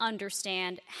to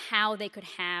understand how they could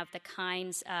have the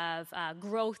kinds of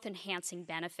growth-enhancing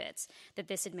benefits that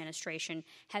this administration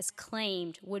has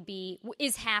claimed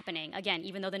is happening, again,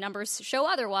 even though the numbers show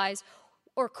otherwise,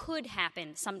 or could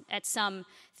happen at some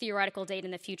theoretical date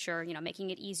in the future, making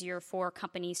it easier for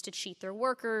companies to cheat their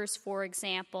workers, for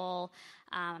example.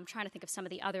 I'm trying to think of some of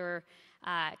the other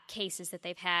cases that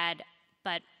they've had.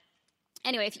 But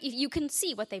anyway, if you can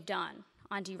see what they've done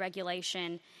on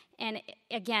deregulation, and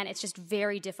again, it's just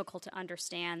very difficult to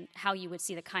understand how you would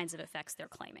see the kinds of effects they're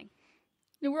claiming.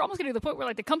 And we're almost getting to the point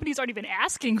where the companies aren't even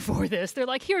asking for this. They're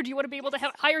like, here, do you want to be able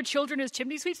to hire children as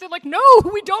chimney sweeps? They're like, no,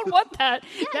 we don't want that.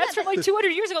 That's from 200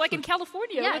 years ago, in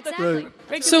California. Yeah, exactly.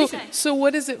 So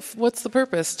what is it? What's the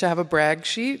purpose? To have a brag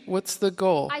sheet? What's the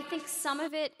goal? I think some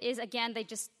of it is, again,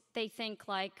 they think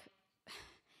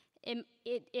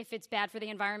if it's bad for the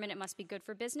environment, it must be good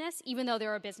for business, even though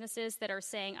there are businesses that are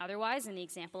saying otherwise. In the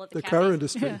example of the car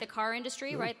industry. The car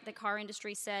industry, right? The car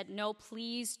industry said, no,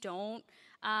 please don't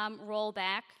roll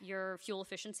back your fuel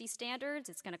efficiency standards.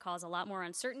 It's going to cause a lot more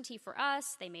uncertainty for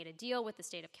us. They made a deal with the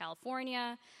state of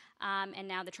California. And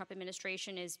now the Trump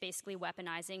administration is basically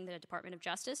weaponizing the Department of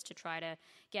Justice to try to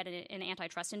get an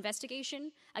antitrust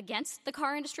investigation against the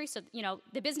car industry. So,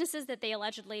 the businesses that they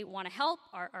allegedly want to help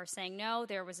are saying no.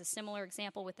 There was a similar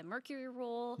example with the Mercury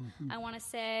Rule, I want to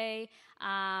say.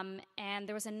 And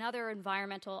there was another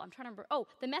environmental, I'm trying to remember,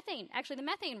 the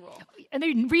methane rule. And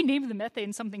they renamed the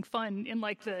methane something fun in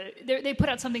they put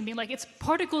out something being it's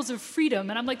particles of freedom.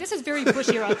 And I'm like, this is very Bush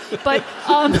era. But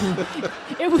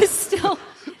it was still...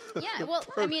 Yeah, well,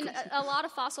 I mean, a lot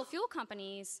of fossil fuel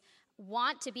companies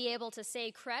want to be able to say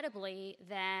credibly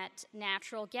that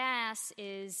natural gas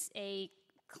is a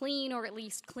clean or at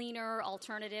least cleaner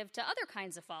alternative to other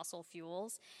kinds of fossil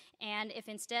fuels. And if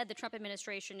instead the Trump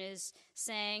administration is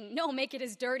saying, no, make it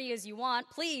as dirty as you want,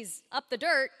 please, up the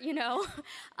dirt,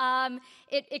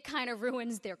 it kind of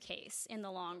ruins their case in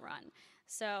the long run.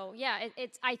 So, yeah,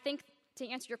 I think, to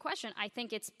answer your question, I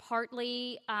think it's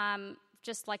partly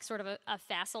just like sort of a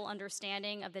facile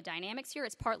understanding of the dynamics here.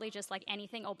 It's partly just like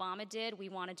anything Obama did, we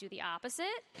want to do the opposite,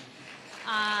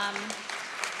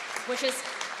 which is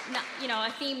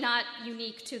a theme not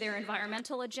unique to their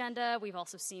environmental agenda. We've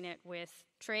also seen it with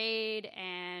trade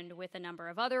and with a number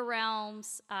of other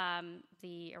realms,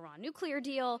 the Iran nuclear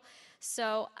deal.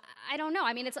 So I don't know.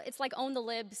 I mean, it's like own the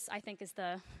libs, I think, is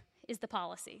the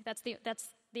policy. That's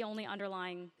the only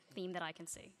underlying theme that I can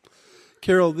see.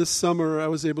 Carol, this summer I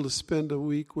was able to spend a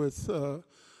week with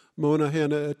Mona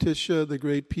Hanna-Attisha, the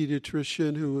great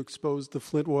pediatrician who exposed the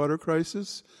Flint water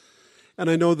crisis. And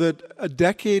I know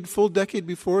that full decade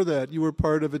before that, you were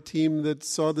part of a team that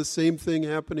saw the same thing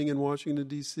happening in Washington,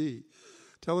 D.C.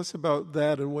 Tell us about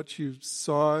that and what you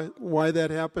saw, why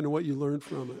that happened, and what you learned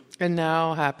from it. And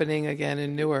now happening again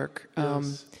in Newark.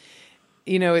 Yes.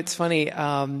 It's funny.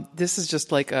 This is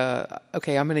just like I'm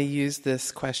going to use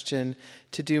this question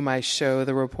to do my show,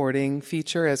 the reporting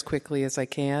feature, as quickly as I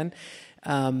can.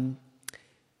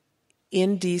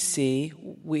 In D.C.,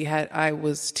 I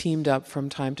was teamed up from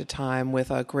time to time with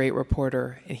a great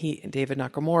reporter, David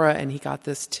Nakamura, and he got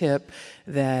this tip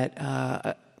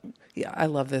that I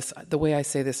love this. The way I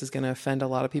say this is going to offend a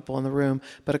lot of people in the room,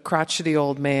 but a crotchety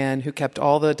old man who kept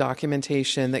all the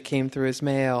documentation that came through his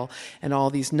mail and all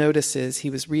these notices. He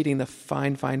was reading the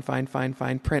fine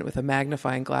print with a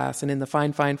magnifying glass, and in the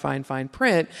fine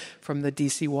print from the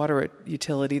DC water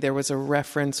utility, there was a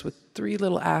reference with 3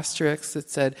 little asterisks that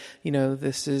said,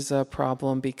 this is a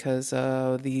problem because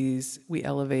we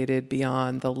elevated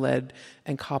beyond the lead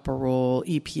and copper rule,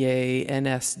 EPA,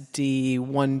 NSD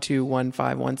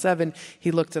 121517.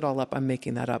 He looked it all up. I'm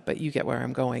making that up, but you get where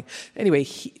I'm going. Anyway,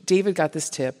 David got this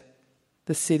tip.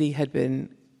 The city had been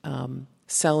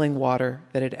selling water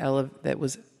that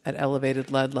was at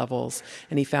elevated lead levels,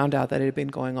 and he found out that it had been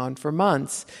going on for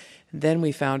months. Then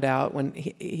we found out when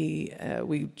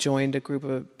we joined a group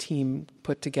of team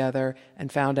put together and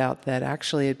found out that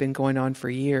actually it had been going on for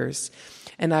years.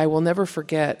 And I will never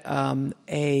forget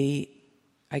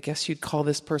I guess you'd call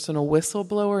this person a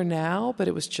whistleblower now, but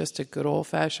it was just a good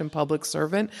old-fashioned public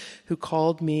servant who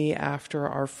called me after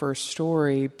our first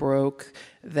story broke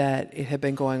that it had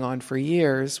been going on for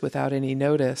years without any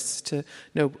notice,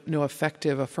 no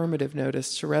effective affirmative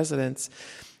notice to residents,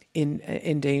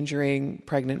 endangering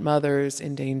pregnant mothers,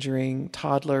 endangering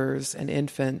toddlers and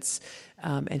infants.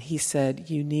 And he said,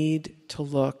 you need to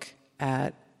look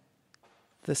at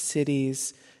the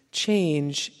city's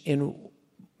change in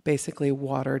basically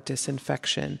water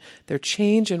disinfection. Their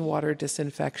change in water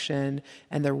disinfection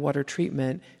and their water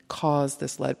treatment caused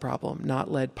this lead problem,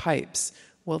 not lead pipes.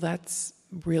 Well, that's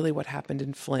really what happened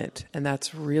in Flint, and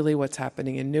that's really what's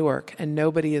happening in Newark. And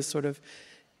nobody is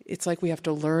it's like we have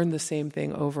to learn the same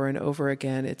thing over and over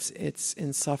again. It's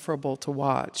insufferable to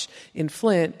watch. In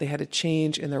Flint, they had a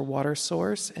change in their water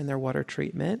source and their water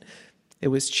treatment. It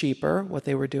was cheaper, what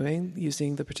they were doing,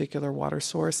 using the particular water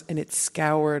source, and it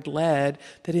scoured lead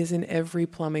that is in every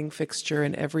plumbing fixture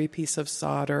and every piece of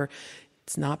solder.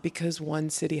 It's not because one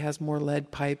city has more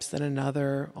lead pipes than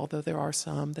another, although there are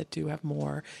some that do have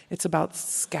more. It's about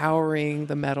scouring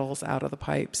the metals out of the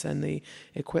pipes and the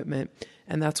equipment.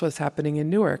 And that's what's happening in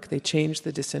Newark. They changed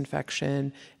the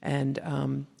disinfection, and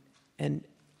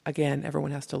again,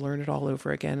 everyone has to learn it all over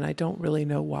again, and I don't really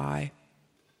know why.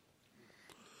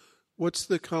 What's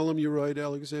the column you write,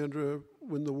 Alexandra,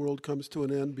 when the world comes to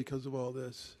an end because of all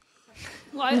this?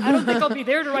 Well, I don't think I'll be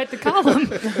there to write the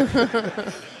column.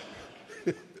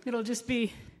 It'll just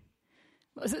be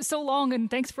so long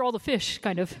and thanks for all the fish,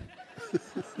 kind of.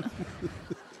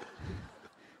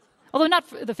 Although not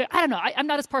for the fish. I don't know. I'm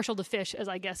not as partial to fish as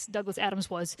I guess Douglas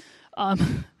Adams was.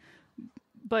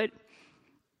 But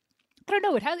I don't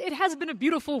know. It has been a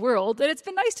beautiful world, and it's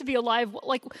been nice to be alive.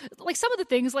 Like some of the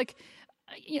things,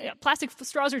 plastic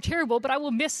straws are terrible, but I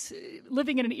will miss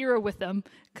living in an era with them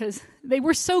because they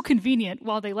were so convenient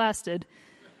while they lasted.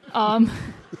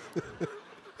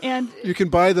 And you can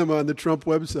buy them on the Trump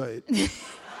website.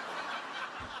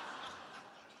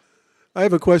 I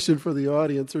have a question for the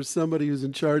audience or somebody who's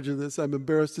in charge of this. I'm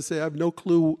embarrassed to say I have no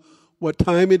clue what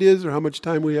time it is or how much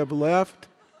time we have left.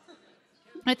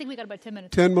 I think we got about 10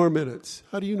 minutes. 10 more minutes.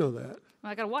 How do you know that?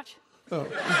 Well, I got to watch. Oh.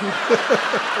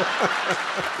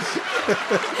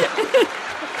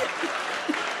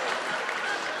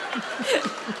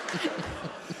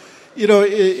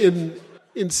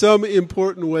 in some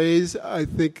important ways, I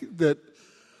think that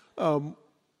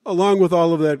along with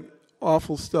all of that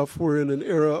awful stuff, we're in an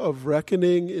era of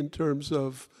reckoning in terms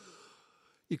of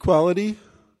equality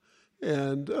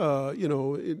and,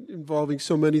 involving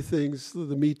so many things,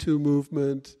 the Me Too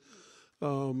movement,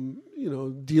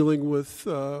 dealing with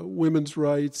women's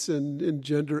rights and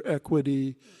gender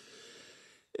equity,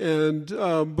 and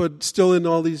but still in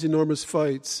all these enormous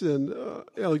fights. And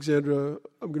Alexandra,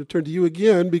 I'm going to turn to you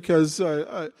again because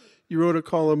you wrote a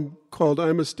column called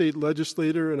 "I'm a State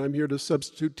Legislator and I'm here to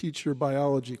substitute teach your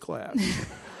biology class."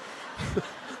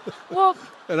 Well,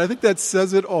 and I think that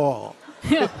says it all.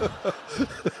 Yeah.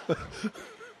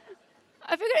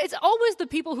 I figure it's always the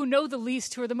people who know the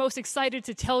least who are the most excited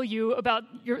to tell you about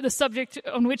the subject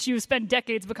on which you've spent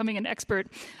decades becoming an expert.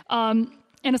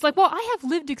 And it's like, well, I have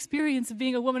lived experience of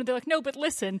being a woman. And they're like, no, but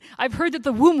listen, I've heard that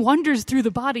the womb wanders through the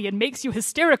body and makes you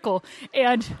hysterical.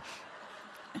 And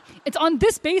it's on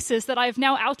this basis that I've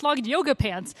now outlawed yoga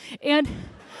pants. And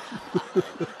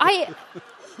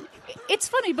it's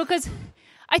funny because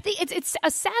I think it's a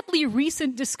sadly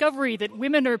recent discovery that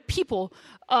women are people.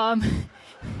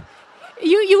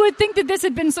 You would think that this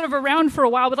had been sort of around for a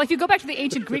while, but like if you go back to the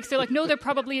ancient Greeks, they're like, no, they're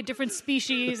probably a different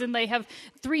species, and they have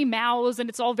 3 mouths, and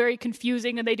it's all very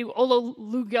confusing, and they do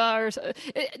ololuga.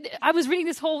 I was reading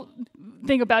this whole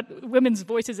thing about women's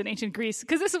voices in ancient Greece,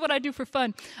 because this is what I do for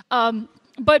fun.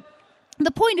 But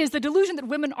the point is, the delusion that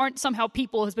women aren't somehow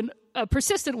people has been a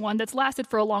persistent one that's lasted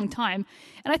for a long time.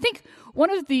 And I think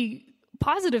one of the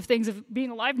positive things of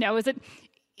being alive now is that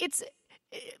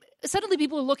suddenly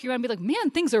people are looking around and be like,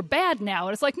 man, things are bad now.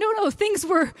 And it's like, no,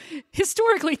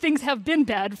 historically things have been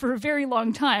bad for a very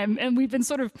long time. And we've been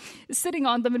sort of sitting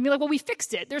on them and be like, well, we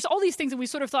fixed it. There's all these things that we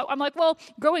sort of thought, I'm like, well,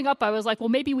 growing up, I was like, well,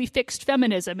 maybe we fixed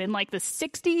feminism in like the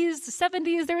 60s,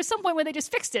 70s. There was some point where they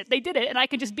just fixed it. They did it. And I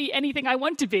could just be anything I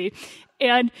want to be.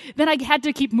 And then I had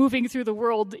to keep moving through the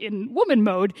world in woman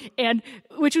mode, and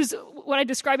which was what I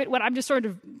describe it when I'm just sort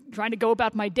of trying to go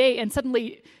about my day. And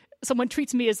suddenly someone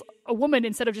treats me as a woman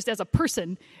instead of just as a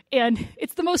person. And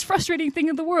it's the most frustrating thing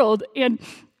in the world. And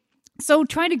so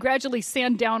trying to gradually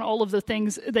sand down all of the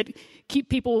things that keep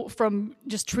people from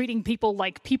just treating people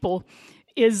like people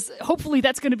is, hopefully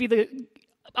that's going to be the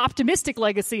optimistic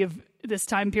legacy of this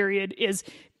time period, is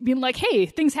being like, hey,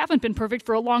 things haven't been perfect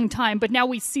for a long time, but now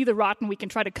we see the rot and we can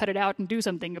try to cut it out and do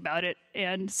something about it.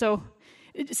 And so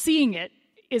seeing it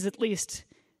is, at least,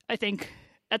 I think,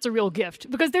 that's a real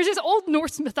gift, because there's this old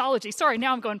Norse mythology. Sorry,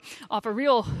 now I'm going off a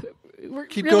real...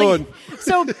 Keep going.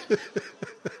 So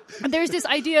there's this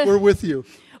idea... We're with you.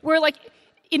 Where, like,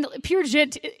 in Peer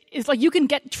Gynt, is like you can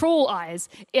get troll eyes,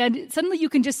 and suddenly you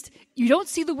don't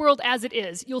see the world as it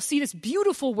is. You'll see this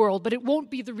beautiful world, but it won't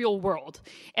be the real world.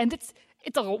 And it's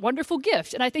a wonderful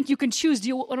gift. And I think you can choose, do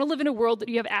you want to live in a world that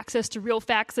you have access to real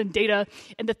facts and data,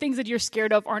 and the things that you're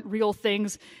scared of aren't real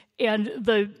things, and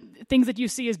the things that you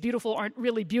see as beautiful aren't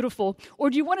really beautiful? Or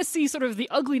do you want to see sort of the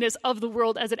ugliness of the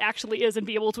world as it actually is and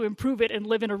be able to improve it and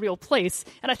live in a real place?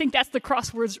 And I think that's the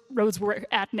crossroads we're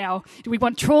at now. Do we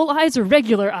want troll eyes or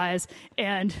regular eyes?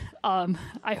 And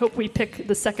I hope we pick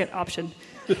the second option.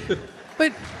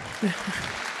 But...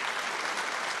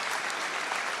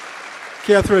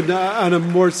 Catherine, on a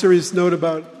more serious note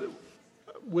about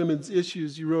women's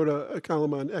issues, you wrote a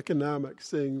column on economics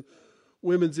saying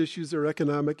women's issues are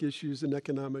economic issues and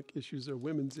economic issues are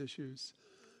women's issues.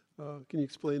 Can you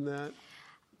explain that?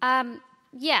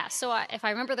 Yeah, so if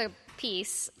I remember the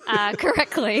piece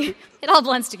correctly, it all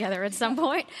blends together at some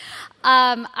point.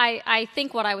 I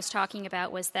think what I was talking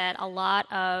about was that a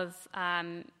lot of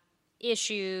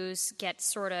issues get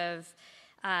sort of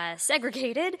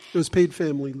segregated. It was paid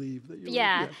family leave. That you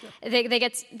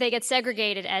They get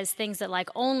segregated as things that like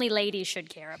only ladies should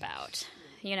care about.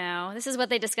 You know, this is what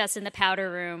they discuss in the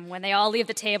powder room when they all leave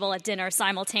the table at dinner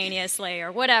simultaneously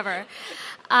or whatever.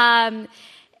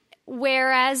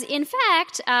 Whereas, in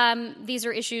fact, these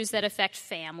are issues that affect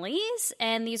families,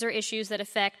 and these are issues that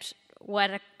affect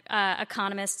what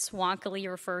economists wonkily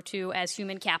refer to as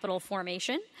human capital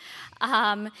formation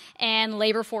and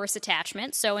labor force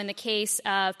attachment. So in the case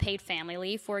of paid family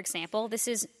leave, for example, this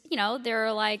is, there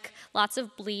are like lots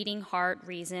of bleeding heart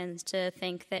reasons to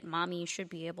think that mommy should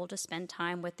be able to spend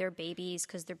time with their babies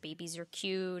because their babies are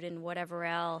cute and whatever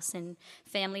else, and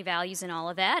family values and all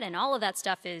of that. And all of that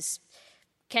stuff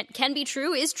can be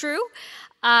true, is true.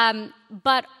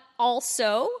 But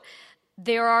also,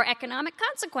 there are economic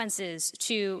consequences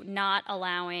to not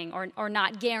allowing or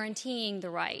not guaranteeing the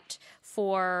right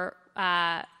for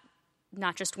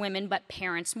not just women but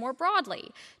parents more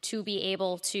broadly to be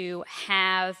able to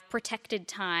have protected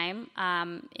time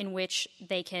in which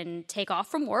they can take off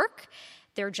from work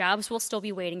Their jobs will still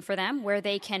be waiting for them, where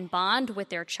they can bond with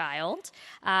their child,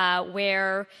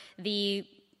 where the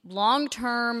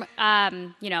long-term,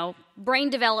 brain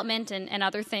development and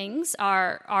other things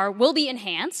will be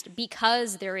enhanced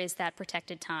because there is that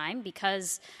protected time,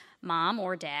 because mom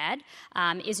or dad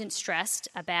isn't stressed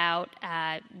about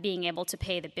being able to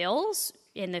pay the bills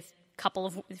in the couple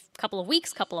of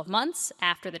weeks, couple of months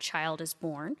after the child is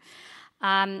born,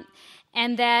 and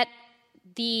that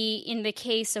in the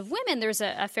case of women, there's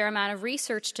a fair amount of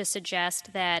research to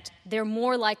suggest that they're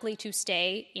more likely to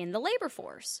stay in the labor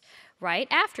force, right,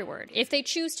 afterward, if they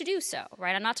choose to do so,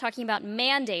 right? I'm not talking about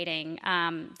mandating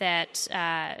that,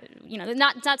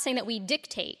 not saying that we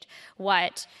dictate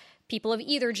what people of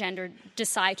either gender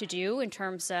decide to do in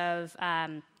terms of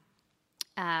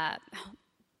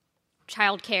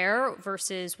child care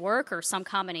versus work or some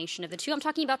combination of the two. I'm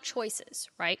talking about choices,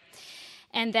 right?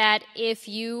 And that if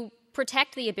you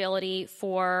protect the ability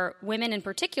for women in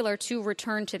particular to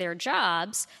return to their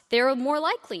jobs, they're more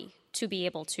likely to be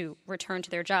able to return to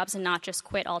their jobs and not just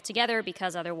quit altogether,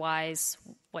 because otherwise,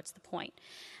 what's the point?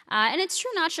 And it's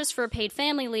true not just for paid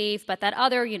family leave, but that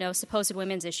other, supposed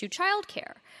women's issue, child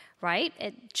care, right?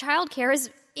 Child care is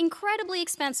incredibly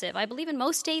expensive. I believe in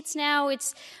most states now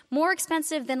it's more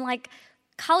expensive than like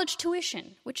college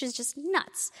tuition, which is just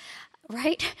nuts,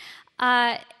 right?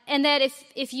 And that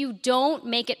if you don't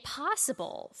make it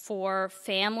possible for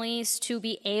families to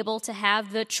be able to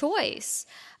have the choice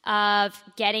of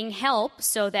getting help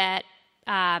so that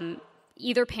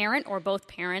either parent or both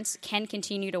parents can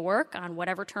continue to work on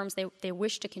whatever terms they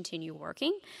wish to continue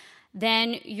working,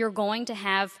 then you're going to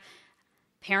have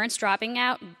parents dropping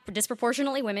out,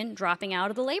 disproportionately women dropping out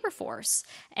of the labor force,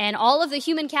 and all of the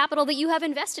human capital that you have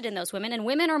invested in those women, and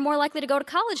women are more likely to go to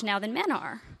college now than men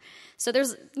are. So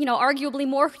there's, arguably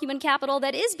more human capital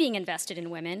that is being invested in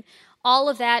women. All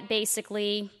of that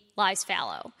basically lies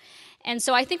fallow. And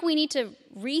so I think we need to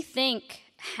rethink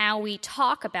how we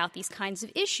talk about these kinds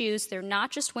of issues. They're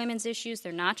not just women's issues.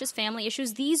 They're not just family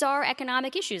issues. These are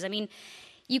economic issues. I mean,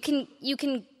 you can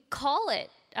call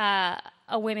it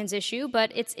a women's issue,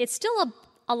 but it's still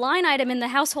a line item in the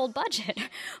household budget,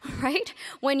 right?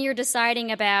 When you're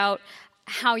deciding about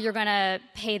how you're going to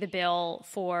pay the bill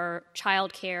for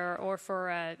childcare or for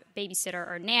a babysitter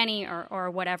or nanny or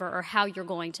whatever, or how you're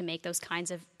going to make those kinds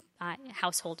of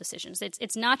household decisions.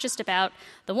 It's not just about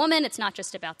the woman. It's not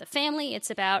just about the family. It's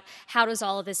about how does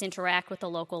all of this interact with the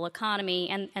local economy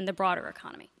and the broader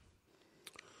economy.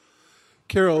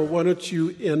 Carol, why don't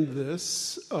you end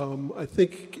this? I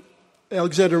think,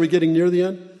 Alexander, are we getting near the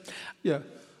end? Yeah.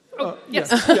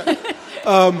 Yes.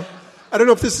 Yeah. I don't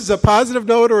know if this is a positive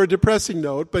note or a depressing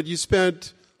note, but you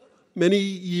spent many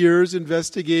years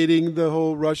investigating the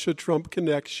whole Russia-Trump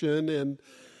connection, and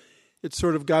it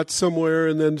sort of got somewhere,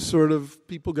 and then sort of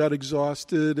people got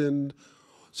exhausted. And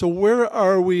so where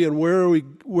are we, and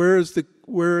where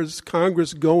is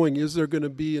Congress going? Is there going to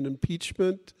be an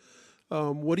impeachment?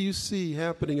 What do you see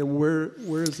happening, and where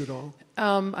is it all?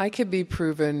 I could be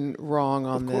proven wrong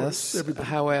on this. Everybody.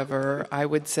 However, I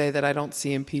would say that I don't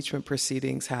see impeachment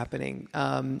proceedings happening.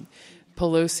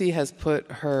 Pelosi has put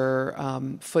her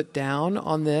foot down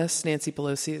on this, Nancy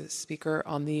Pelosi, the Speaker,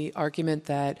 on the argument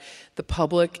that the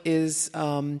public is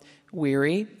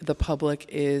weary. The public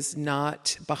is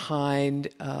not behind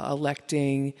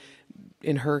electing,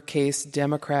 in her case,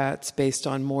 Democrats based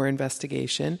on more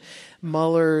investigation.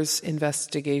 Mueller's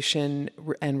investigation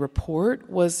and report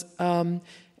was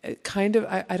kind of,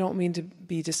 I don't mean to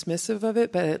be dismissive of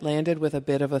it, but it landed with a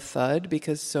bit of a thud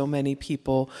because so many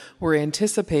people were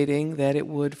anticipating that it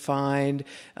would find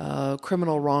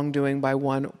criminal wrongdoing by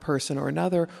one person or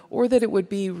another, or that it would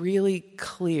be really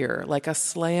clear, like a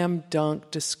slam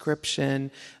dunk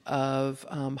description of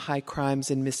high crimes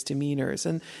and misdemeanors.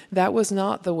 And that was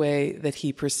not the way that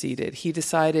he proceeded. He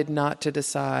decided not to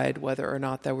decide whether or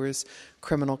not there was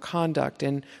criminal conduct.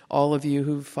 And all of you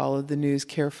who followed the news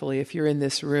carefully, if you're in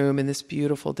this room in this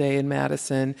beautiful day in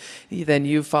Madison, then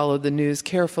you've followed the news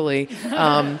carefully.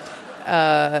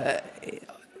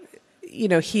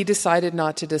 He decided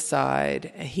not to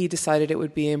decide. He decided it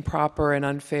would be improper and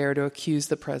unfair to accuse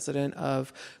the president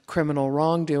of criminal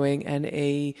wrongdoing, and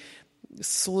a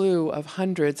slew of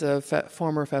hundreds of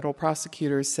former federal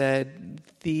prosecutors said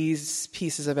these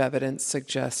pieces of evidence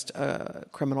suggest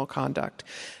criminal conduct.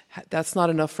 That's not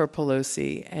enough for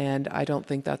Pelosi, and I don't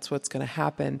think that's what's going to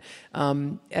happen.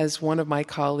 As one of my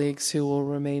colleagues, who will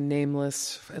remain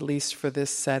nameless, at least for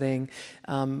this setting,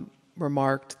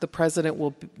 remarked,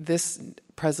 this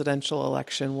presidential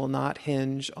election will not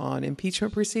hinge on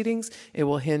impeachment proceedings. It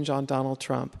will hinge on Donald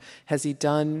Trump. Has he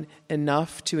done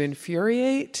enough to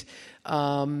infuriate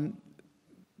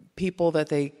people that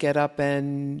they get up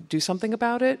and do something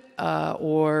about it,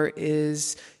 or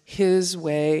is his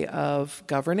way of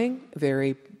governing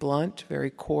very blunt, very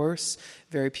coarse,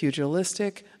 very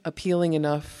pugilistic, appealing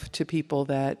enough to people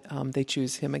that they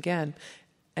choose him again?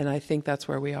 And I think that's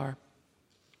where we are.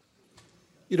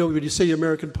 You know, when you say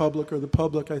American public or the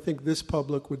public, I think this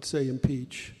public would say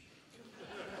impeach.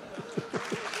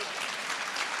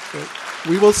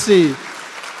 We will see.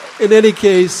 In any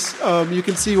case, you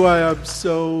can see why I'm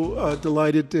so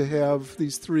delighted to have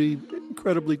these three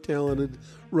incredibly talented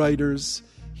writers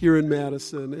here in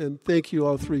Madison. And thank you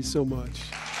all three so much.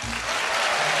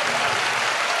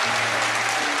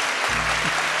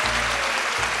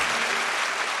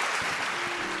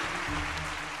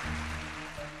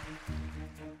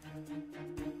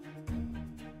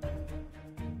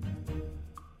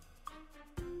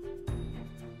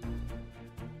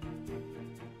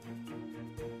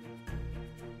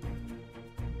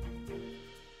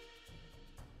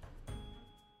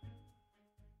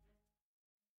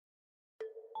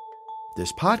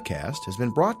 This podcast has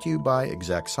been brought to you by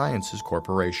Exact Sciences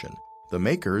Corporation, the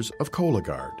makers of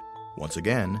Cologuard. Once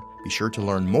again, be sure to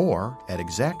learn more at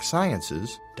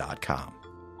exactsciences.com.